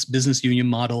ideas of this business union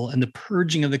model and the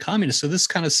purging of the communists. So this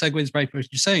kind of segues right what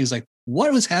you're saying is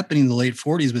what was happening in the late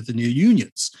 40s with the new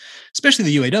unions, especially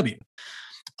the UAW,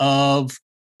 of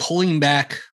pulling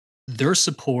back their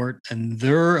support and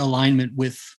their alignment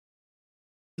with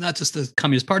not just the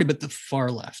Communist Party, but the far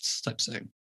left type thing.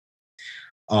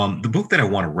 The book that I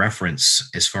want to reference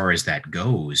as far as that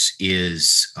goes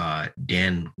is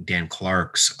Dan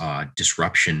Clark's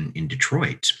Disruption in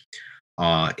Detroit.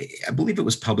 I believe it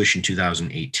was published in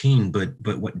 2018, but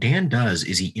what Dan does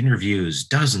is he interviews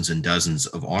dozens and dozens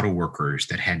of auto workers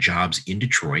that had jobs in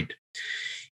Detroit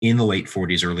in the late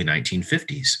 40s, early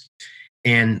 1950s.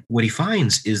 And what he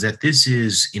finds is that this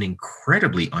is an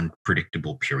incredibly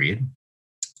unpredictable period.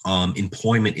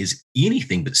 Employment is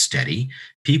anything but steady.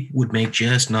 People would make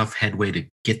just enough headway to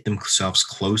get themselves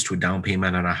close to a down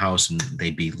payment on a house, and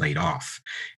they'd be laid off,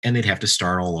 and they'd have to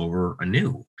start all over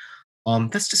anew.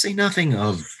 That's to say nothing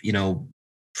of,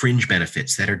 fringe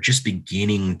benefits that are just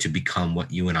beginning to become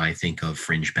what you and I think of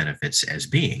fringe benefits as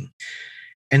being.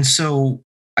 And so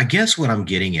I guess what I'm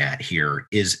getting at here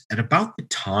is at about the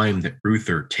time that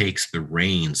Reuther takes the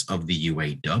reins of the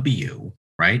UAW,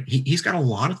 right? He's got a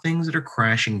lot of things that are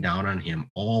crashing down on him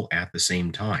all at the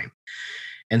same time.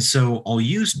 And so I'll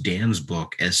use Dan's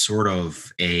book as sort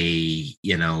of a,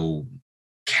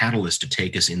 catalyst to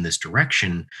take us in this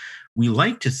direction. We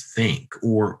like to think,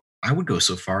 or I would go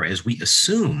so far as we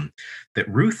assume, that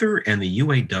Reuther and the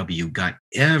UAW got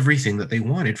everything that they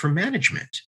wanted from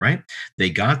management, right?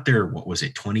 They got their,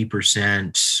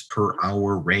 20% per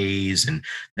hour raise. And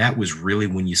that was really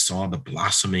when you saw the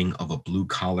blossoming of a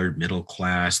blue-collared middle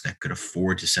class that could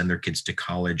afford to send their kids to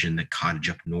college in the cottage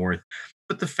up north.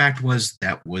 But the fact was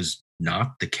that was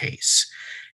not the case.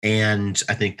 And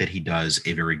I think that he does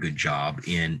a very good job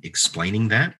in explaining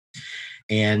that.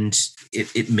 And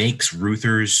it makes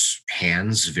Reuther's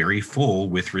hands very full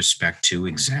with respect to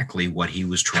exactly what he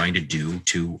was trying to do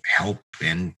to help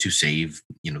and to save,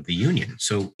 the union.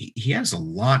 So he has a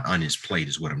lot on his plate,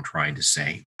 is what I'm trying to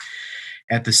say.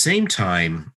 At the same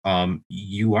time,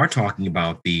 you are talking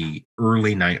about the the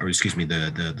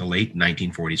late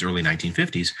 1940s, early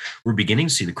 1950s. We're beginning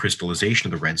to see the crystallization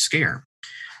of the Red Scare.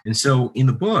 And so in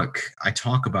the book, I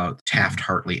talk about the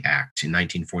Taft-Hartley Act in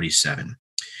 1947.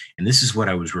 And this is what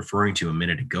I was referring to a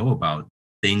minute ago about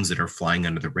things that are flying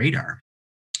under the radar.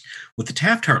 What the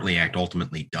Taft-Hartley Act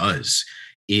ultimately does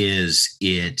is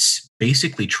it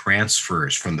basically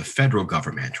transfers from the federal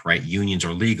government, right? Unions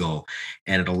are legal,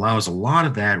 and it allows a lot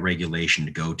of that regulation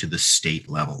to go to the state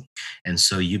level. And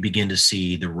so you begin to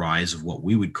see the rise of what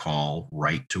we would call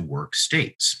right to work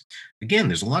states. Again,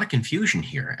 there's a lot of confusion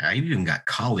here. I've even got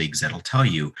colleagues that'll tell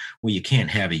you, well, you can't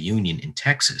have a union in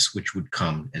Texas, which would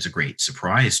come as a great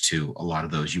surprise to a lot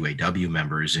of those UAW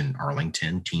members in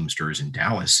Arlington, Teamsters in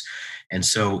Dallas. And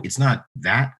so it's not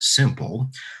that simple.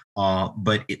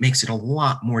 But it makes it a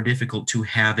lot more difficult to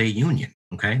have a union.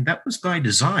 Okay, that was by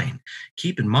design.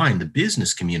 Keep in mind, the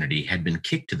business community had been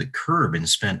kicked to the curb and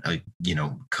spent a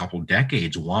couple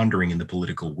decades wandering in the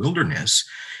political wilderness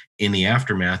in the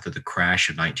aftermath of the crash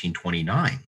of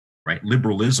 1929. Right,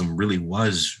 liberalism really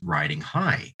was riding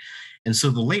high. And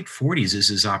so the late 40s is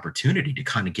his opportunity to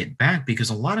kind of get back, because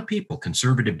a lot of people,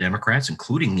 conservative Democrats,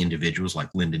 including individuals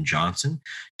like Lyndon Johnson,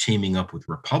 teaming up with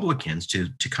Republicans to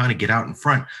kind of get out in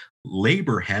front.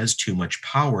 Labor has too much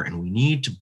power, and we need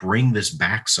to bring this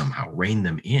back somehow, rein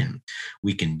them in.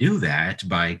 We can do that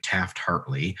by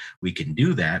Taft-Hartley. We can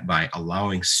do that by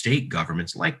allowing state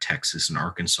governments like Texas and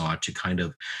Arkansas to kind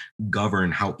of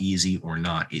govern how easy or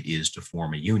not it is to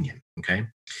form a union. Okay.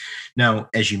 Now,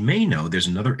 as you may know, there's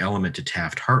another element to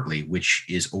Taft-Hartley, which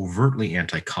is overtly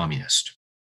anti-communist.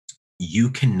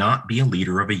 you cannot be a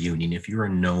leader of a union if you're a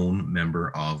known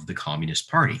member of the Communist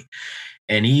Party.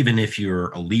 And even if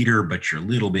you're a leader, but you're a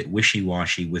little bit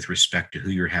wishy-washy with respect to who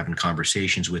you're having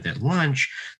conversations with at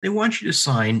lunch, they want you to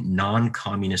sign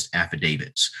non-communist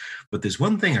affidavits. But there's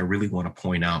one thing I really want to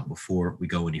point out before we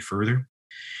go any further,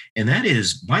 and that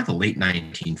is by the late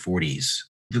 1940s,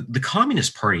 the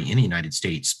Communist Party in the United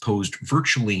States posed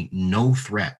virtually no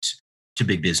threat to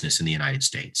big business in the United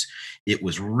States. It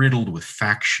was riddled with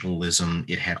factionalism.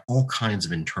 It had all kinds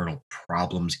of internal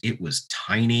problems. It was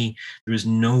tiny. There was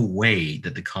no way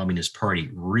that the Communist Party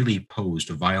really posed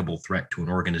a viable threat to an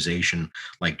organization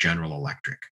like General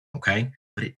Electric, okay?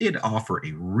 But it did offer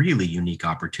a really unique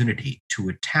opportunity to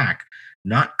attack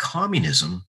not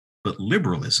communism, but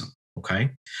liberalism.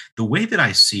 Okay. The way that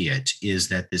I see it is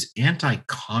that this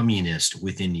anti-communist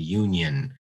within the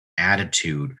union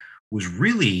attitude was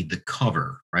really the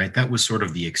cover, right? That was sort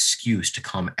of the excuse to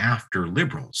come after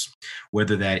liberals,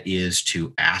 whether that is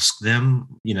to ask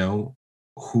them,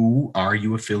 who are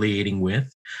you affiliating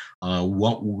with?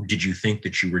 What did you think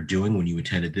that you were doing when you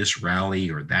attended this rally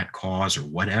or that cause or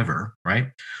whatever,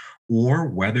 right? Or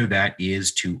whether that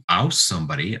is to oust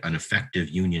somebody, an effective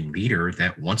union leader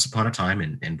that once upon a time,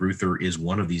 and Reuther is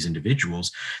one of these individuals,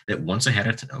 that once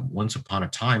upon a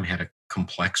time had a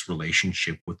complex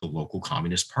relationship with the local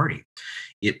Communist Party.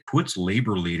 It puts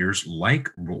labor leaders like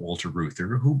Walter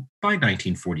Reuther, who by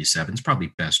 1947 is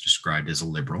probably best described as a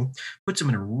liberal, puts him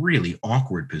in a really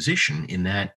awkward position in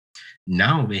that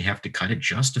now they have to kind of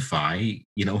justify,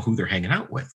 who they're hanging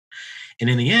out with. And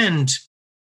in the end,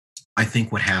 I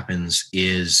think what happens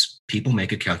is people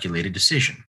make a calculated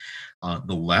decision.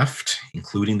 The left,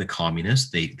 including the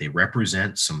communists, they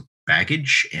represent some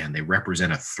baggage and they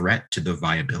represent a threat to the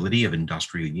viability of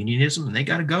industrial unionism, and they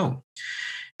got to go.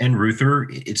 And Reuther,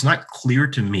 it's not clear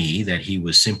to me that he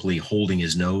was simply holding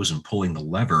his nose and pulling the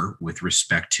lever with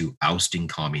respect to ousting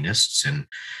communists and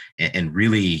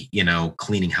really,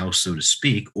 cleaning house, so to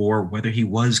speak, or whether he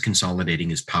was consolidating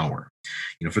his power.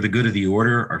 For the good of the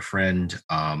order, our friend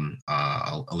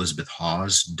Elizabeth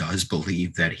Hawes does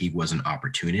believe that he was an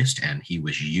opportunist and he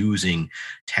was using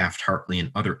Taft-Hartley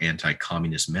and other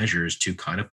anti-communist measures to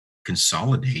kind of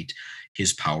consolidate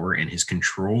his power and his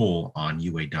control on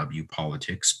UAW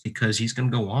politics, because he's going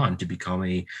to go on to become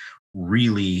a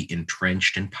really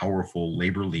entrenched and powerful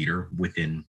labor leader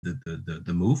within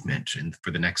the movement and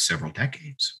for the next several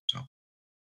decades. So,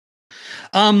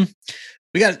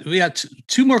 we got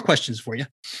two more questions for you.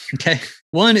 Okay,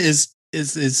 one is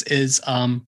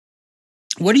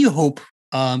what do you hope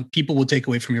people will take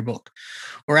away from your book,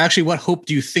 or actually, what hope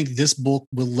do you think this book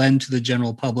will lend to the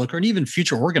general public, or even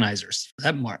future organizers?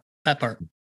 That part.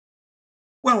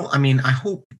 Well, I mean, I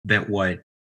hope that what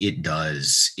it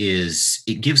does is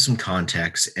it gives some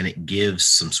context and it gives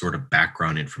some sort of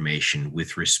background information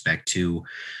with respect to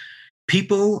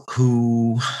people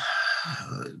who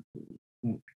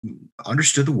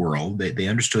understood the world. They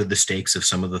understood the stakes of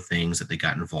some of the things that they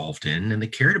got involved in, and they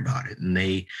cared about it. And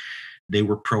they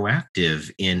were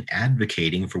proactive in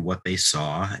advocating for what they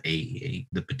saw the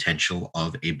potential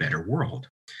of a better world.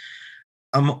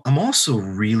 I'm also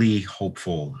really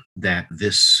hopeful that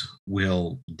this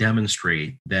will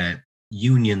demonstrate that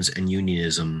unions and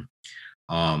unionism,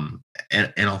 and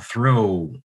I'll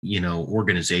throw,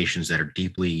 organizations that are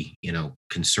deeply,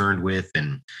 concerned with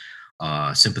and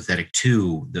sympathetic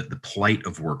to the plight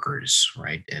of workers,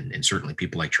 right? And certainly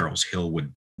people like Charles Hill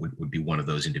would be one of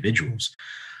those individuals.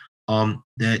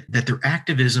 That their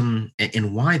activism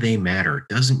and why they matter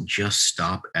doesn't just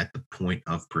stop at the point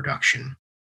of production.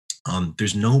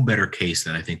 There's no better case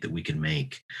that I think that we can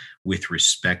make with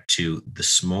respect to the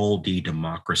small d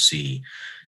democracy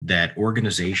that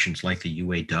organizations like the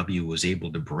UAW was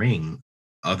able to bring,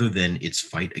 other than its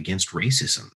fight against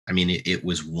racism. I mean, it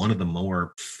was one of the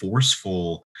more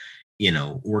forceful,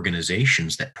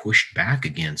 organizations that pushed back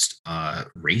against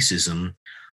racism,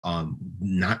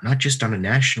 not just on a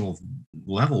national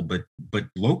level, but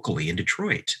locally in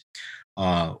Detroit.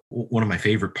 One of my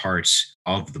favorite parts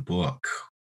of the book,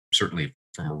 certainly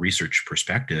from a research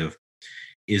perspective,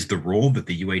 is the role that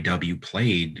the UAW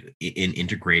played in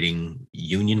integrating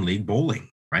Union League bowling,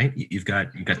 right? You've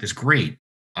got this great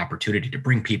opportunity to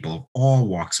bring people of all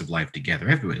walks of life together.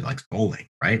 Everybody likes bowling,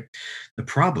 right? The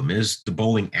problem is the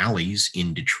bowling alleys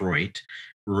in Detroit,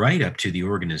 right up to the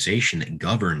organization that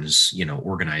governs,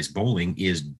 organized bowling,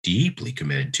 is deeply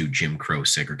committed to Jim Crow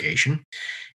segregation.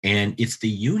 And it's the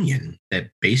union that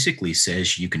basically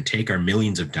says you can take our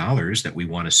millions of dollars that we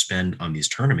want to spend on these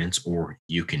tournaments, or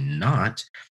you cannot.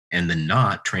 And the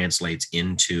not translates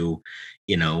into,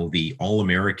 the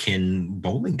All-American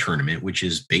bowling tournament, which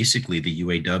is basically the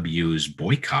UAW's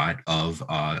boycott of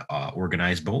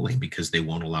organized bowling because they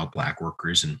won't allow black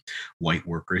workers and white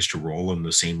workers to roll in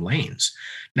the same lanes.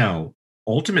 Now,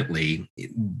 ultimately,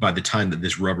 by the time that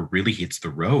this rubber really hits the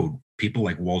road, people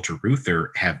like Walter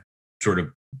Reuther have sort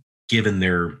of given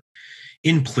their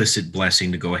implicit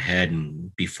blessing to go ahead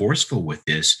and be forceful with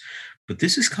this. But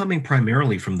this is coming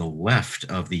primarily from the left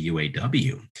of the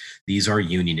UAW. These are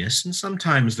unionists, and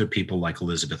sometimes they're people like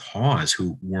Elizabeth Hawes,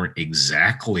 who weren't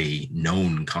exactly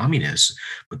known communists,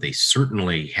 but they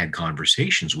certainly had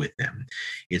conversations with them.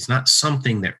 It's not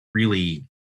something that really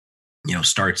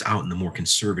starts out in the more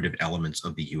conservative elements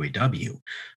of the UAW.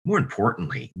 More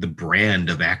importantly, the brand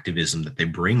of activism that they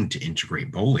bring to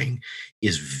integrate bowling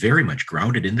is very much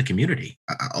grounded in the community.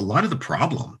 A lot of the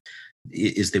problem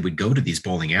is they would go to these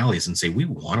bowling alleys and say, we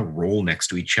want to roll next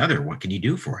to each other. What can you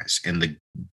do for us? And the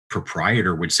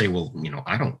proprietor would say, well,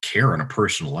 I don't care on a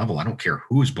personal level. I don't care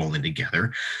who's bowling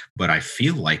together, but I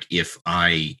feel like if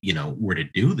I, were to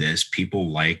do this,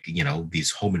 people like,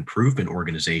 these home improvement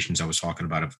organizations I was talking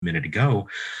about a minute ago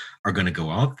are going to go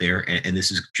out there, and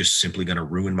this is just simply going to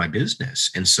ruin my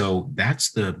business. And so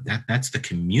that's the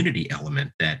community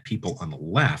element that people on the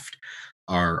left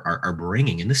are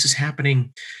bringing. And this is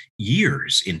happening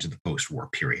years into the post-war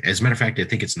period. As a matter of fact, I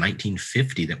think it's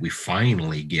 1950 that we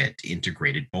finally get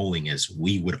integrated bowling as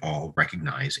we would all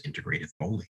recognize integrated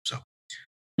bowling. So,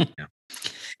 yeah.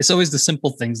 It's always the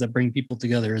simple things that bring people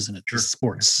together, isn't it? Sure.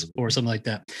 Sports Absolutely. or something like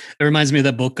that. It reminds me of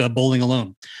that book, Bowling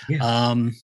Alone. Yeah.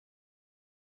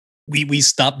 We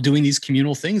stopped doing these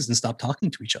communal things and stopped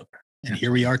talking to each other. And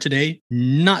here we are today,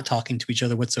 not talking to each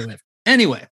other whatsoever.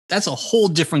 Anyway, that's a whole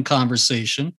different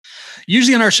conversation.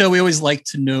 Usually on our show, we always like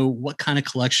to know what kind of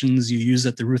collections you use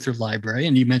at the Reuther Library.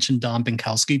 And you mentioned Don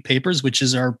Bienkowski papers, which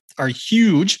are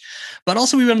huge. But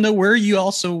also we want to know where you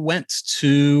also went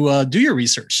to do your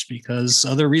research, because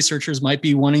other researchers might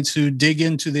be wanting to dig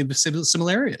into the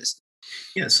similarities.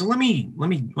 Yeah, so let me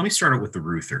start out with the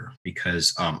Reuther,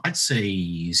 because I'd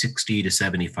say 60 to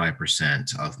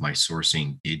 75% of my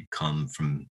sourcing did come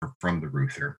from the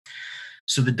Reuther.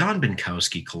 So the Don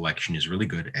Bienkowski collection is really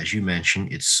good. As you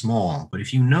mentioned, it's small, but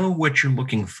if you know what you're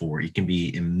looking for, it can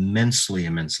be immensely,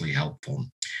 immensely helpful.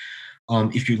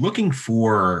 If you're looking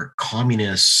for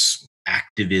communist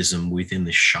activism within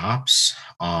the shops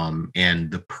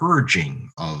and the purging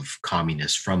of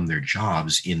communists from their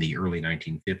jobs in the early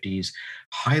 1950s,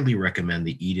 highly recommend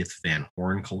the Edith Van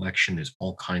Horn collection. There's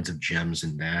all kinds of gems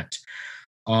in that.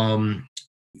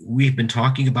 We've been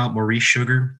talking about Maurice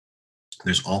Sugar.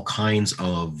 There's all kinds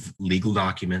of legal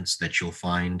documents that you'll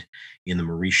find in the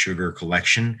Maurice Sugar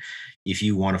collection. If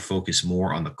you want to focus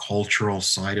more on the cultural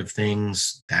side of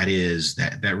things, that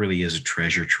really is a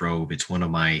treasure trove. It's one of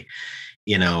my,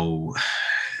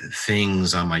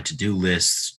 things on my to-do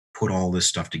list, put all this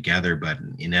stuff together, but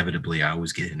inevitably I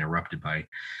always get interrupted by,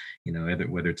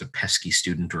 whether it's a pesky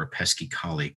student or a pesky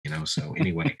colleague, so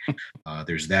anyway,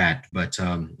 there's that. But,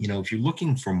 if you're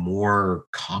looking for more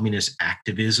communist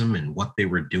activism and what they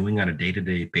were doing on a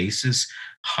day-to-day basis,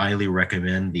 highly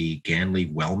recommend the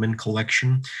Ganley-Wellman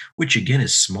collection, which again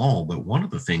is small, but one of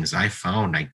the things I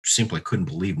found, I simply couldn't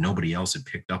believe nobody else had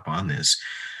picked up on this,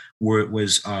 where it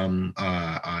was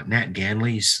Nat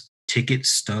Ganley's ticket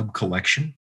stub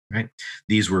collection, right?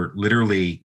 These were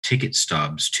literally ticket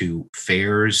stubs to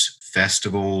fairs,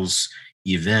 festivals,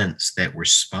 events that were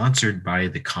sponsored by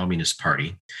the Communist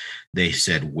Party. They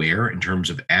said where in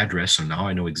terms of address, so now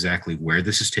I know exactly where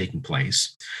this is taking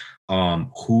place,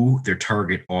 who their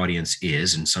target audience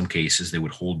is. In some cases, they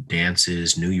would hold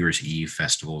dances, New Year's Eve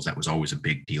festivals. That was always a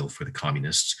big deal for the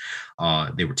communists.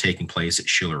 They were taking place at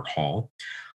Schiller Hall.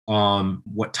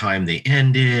 What time they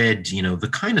ended, the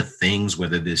kind of things,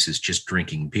 whether this is just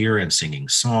drinking beer and singing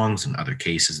songs. In other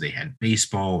cases, they had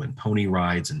baseball and pony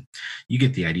rides, and you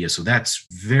get the idea. So that's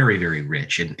very, very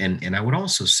rich. And I would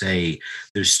also say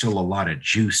there's still a lot of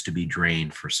juice to be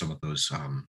drained for some of those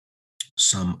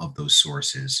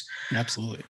sources.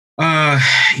 Absolutely.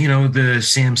 The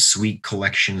Sam Sweet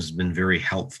collection has been very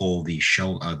helpful. The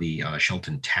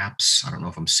Shelton Taps, I don't know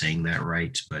if I'm saying that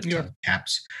right, but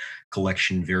Taps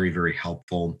collection, very, very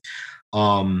helpful.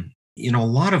 A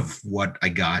lot of what I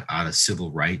got out of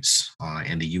civil rights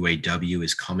and the UAW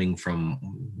is coming from,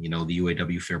 the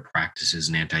UAW Fair Practices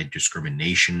and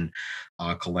Anti-Discrimination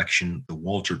collection. The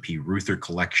Walter P. Reuther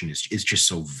collection is just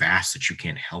so vast that you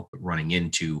can't help but running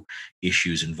into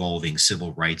issues involving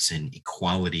civil rights and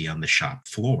equality on the shop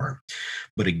floor.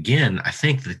 But again, I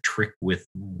think the trick with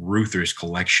Reuther's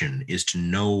collection is to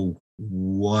know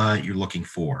what you're looking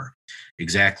for,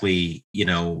 exactly,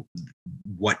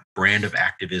 what brand of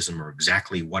activism or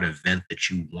exactly what event that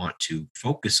you want to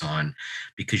focus on,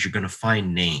 because you're going to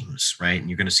find names, right? And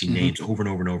you're going to see names over and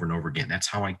over and over and over again. That's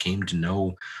how I came to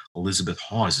know Elizabeth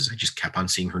Hawes, is I just kept on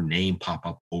seeing her name pop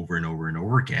up over and over and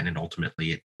over again. And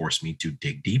ultimately it forced me to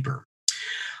dig deeper.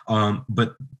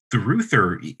 But the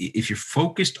Ruther, if you're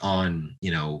focused on,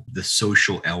 the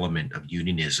social element of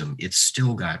unionism, it's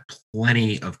still got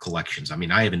plenty of collections. I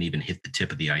mean, I haven't even hit the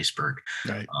tip of the iceberg,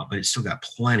 Right. But it's still got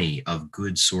plenty of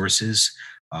good sources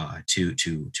to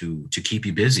keep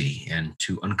you busy and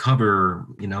to uncover,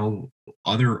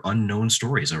 other unknown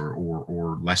stories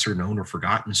or lesser known or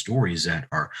forgotten stories that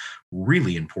are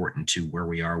really important to where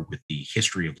we are with the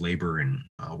history of labor and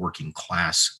working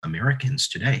class Americans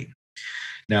today.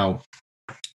 Now,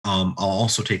 I'll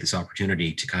also take this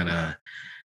opportunity to kind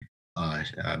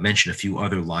of mention a few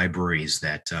other libraries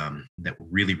that were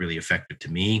really, really effective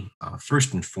to me.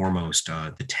 First and foremost,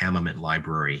 the Tamiment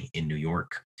Library in New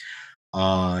York.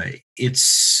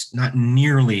 It's not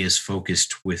nearly as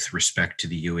focused with respect to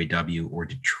the UAW or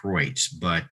Detroit,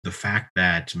 but the fact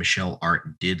that Michelle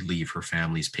Art did leave her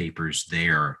family's papers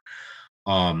there,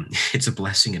 it's a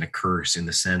blessing and a curse in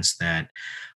the sense that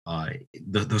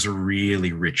those are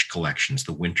really rich collections.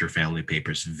 The Winter family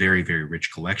papers, very, very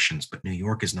rich collections, but New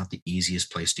York is not the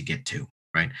easiest place to get to,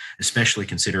 right? Especially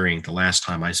considering the last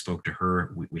time I spoke to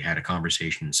her, we had a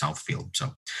conversation in Southfield.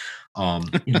 So,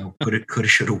 coulda,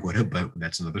 shoulda, woulda, but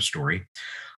that's another story.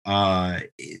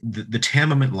 The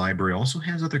Tamiment Library also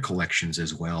has other collections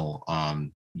as well.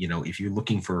 If you're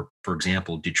looking for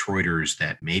example, Detroiters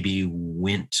that maybe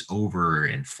went over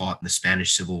and fought in the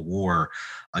Spanish Civil War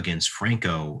against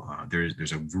Franco,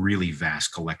 there's a really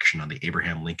vast collection on the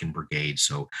Abraham Lincoln Brigade.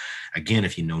 So, again,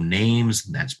 if you know names,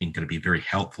 that's going to be very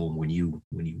helpful when you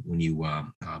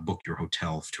book your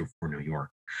hotel for New York.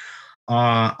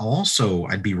 Also,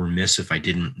 I'd be remiss if I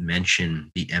didn't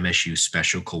mention the MSU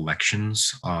Special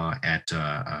Collections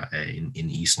in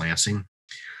East Lansing.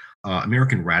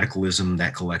 American Radicalism,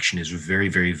 that collection is very,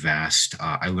 very vast.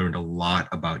 I learned a lot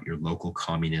about your local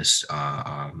communists,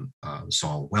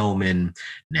 Saul Wellman,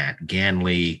 Nat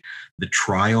Ganley. The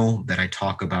trial that I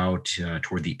talk about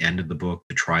toward the end of the book,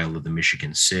 the trial of the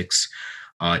Michigan Six,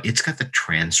 it's got the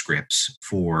transcripts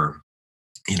for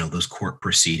those court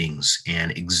proceedings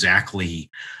and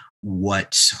exactly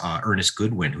what Ernest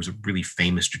Goodwin, who's a really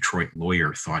famous Detroit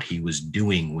lawyer, thought he was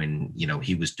doing when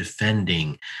he was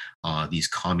defending these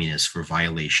communists for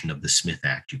violation of the Smith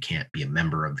Act. You can't be a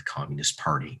member of the Communist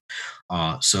Party.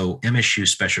 So MSU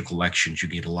Special Collections, you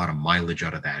get a lot of mileage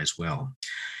out of that as well.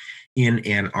 In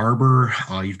Ann Arbor,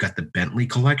 you've got the Bentley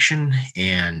Collection,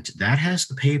 and that has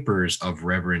the papers of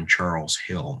Reverend Charles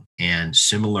Hill. And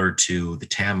similar to the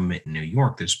Tamiment in New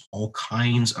York, there's all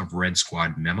kinds of Red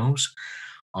Squad memos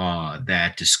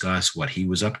that discuss what he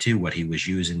was up to, what he was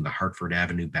using the Hartford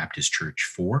Avenue Baptist Church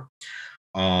for.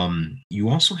 You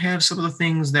also have some of the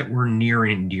things that were near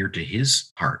and dear to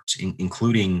his heart,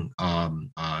 including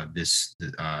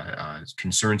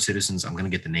Concerned Citizens. I'm going to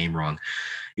get the name wrong.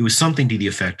 It was something to the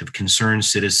effect of Concerned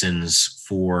Citizens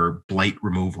for Blight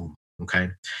Removal. Okay.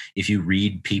 If you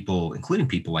read people, including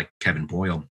people like Kevin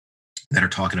Boyle, that are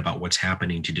talking about what's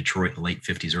happening to Detroit in the late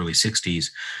 50s, early 60s,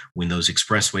 when those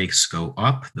expressways go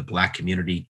up, the Black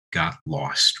community got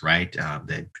lost, right?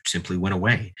 They simply went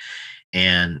away.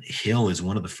 And Hill is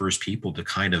one of the first people to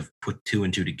kind of put two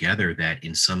and two together that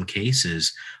in some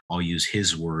cases, I'll use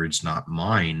his words, not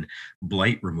mine,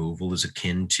 blight removal is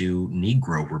akin to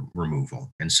Negro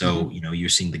removal. And so, you're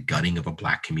seeing the gutting of a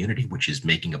Black community, which is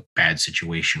making a bad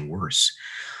situation worse.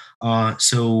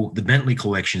 So the Bentley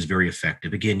collection is very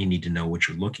effective. Again, you need to know what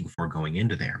you're looking for going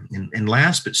into there. And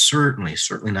last, but certainly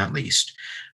not least,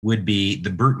 would be the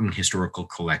Burton Historical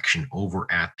Collection over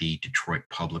at the Detroit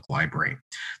Public Library.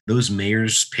 Those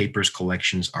Mayor's Papers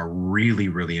collections are really,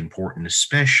 really important,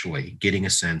 especially getting a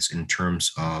sense in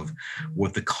terms of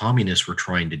what the communists were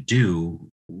trying to do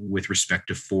with respect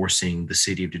to forcing the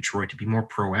city of Detroit to be more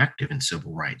proactive in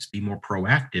civil rights, be more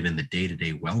proactive in the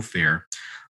day-to-day welfare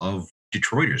of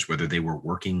Detroiters, whether they were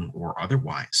working or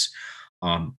otherwise.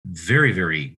 Very,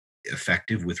 very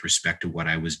effective with respect to what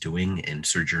I was doing in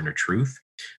Sojourner Truth.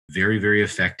 Very, very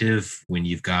effective when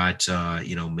you've got,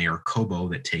 Mayor Cobo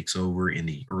that takes over in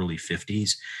the early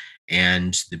 50s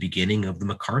and the beginning of the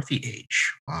McCarthy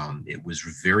age. It was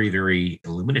very, very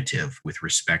illuminative with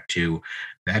respect to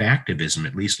that activism,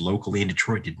 at least locally in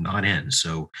Detroit, did not end.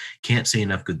 So can't say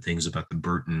enough good things about the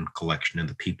Burton collection and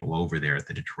the people over there at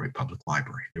the Detroit Public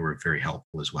Library. They were very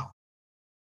helpful as well.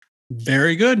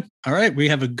 Very good. All right. We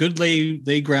have a good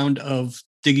lay ground of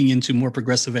digging into more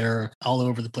progressive era all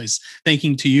over the place.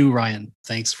 Thanking to you, Ryan.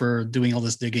 Thanks for doing all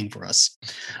this digging for us.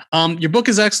 Your book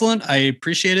is excellent. I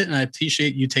appreciate it, and I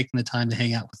appreciate you taking the time to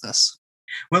hang out with us.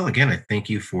 Well, again, I thank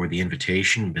you for the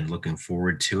invitation. Been looking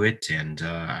forward to it, and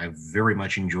I very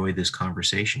much enjoyed this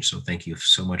conversation. So thank you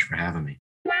so much for having me.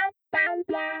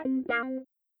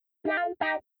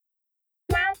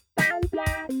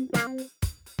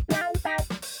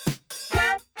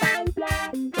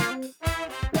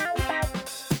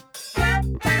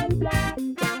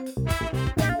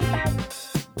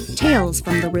 Tales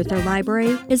from the Reuther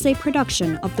Library is a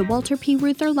production of the Walter P.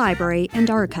 Reuther Library and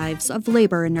Archives of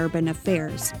Labor and Urban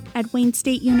Affairs at Wayne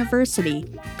State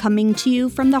University, coming to you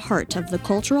from the heart of the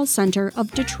Cultural Center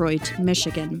of Detroit,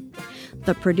 Michigan.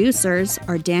 The producers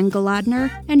are Dan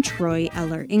Golodner and Troy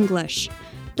Eller English.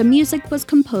 The music was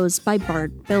composed by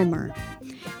Bart Bilmer.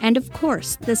 And of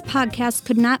course, this podcast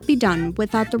could not be done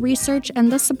without the research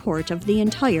and the support of the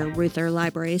entire Reuther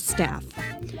Library staff.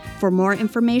 For more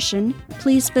information,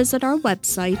 please visit our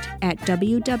website at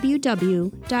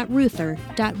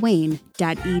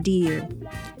www.reuther.wayne.edu.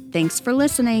 Thanks for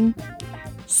listening.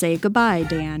 Say goodbye,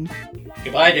 Dan.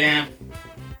 Goodbye, Dan.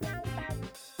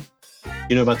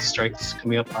 You know about the strikes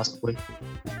coming up, possibly?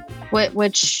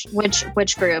 Which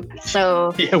group?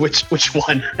 So Yeah, which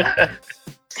one?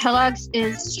 Kellogg's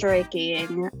is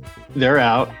striking. They're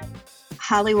out.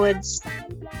 Hollywood's.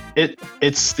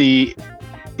 It's the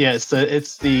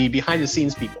behind the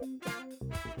scenes people.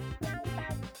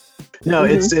 No,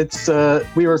 it's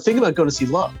we were thinking about going to see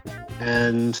Love,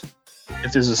 and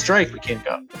if there's a strike, we can't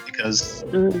go because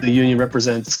the union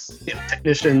represents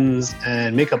technicians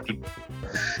and makeup people.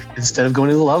 Instead of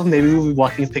going to Love, maybe we'll be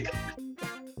walking a pickup.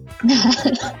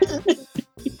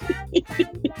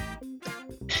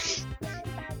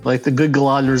 Like the good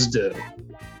Golodners do.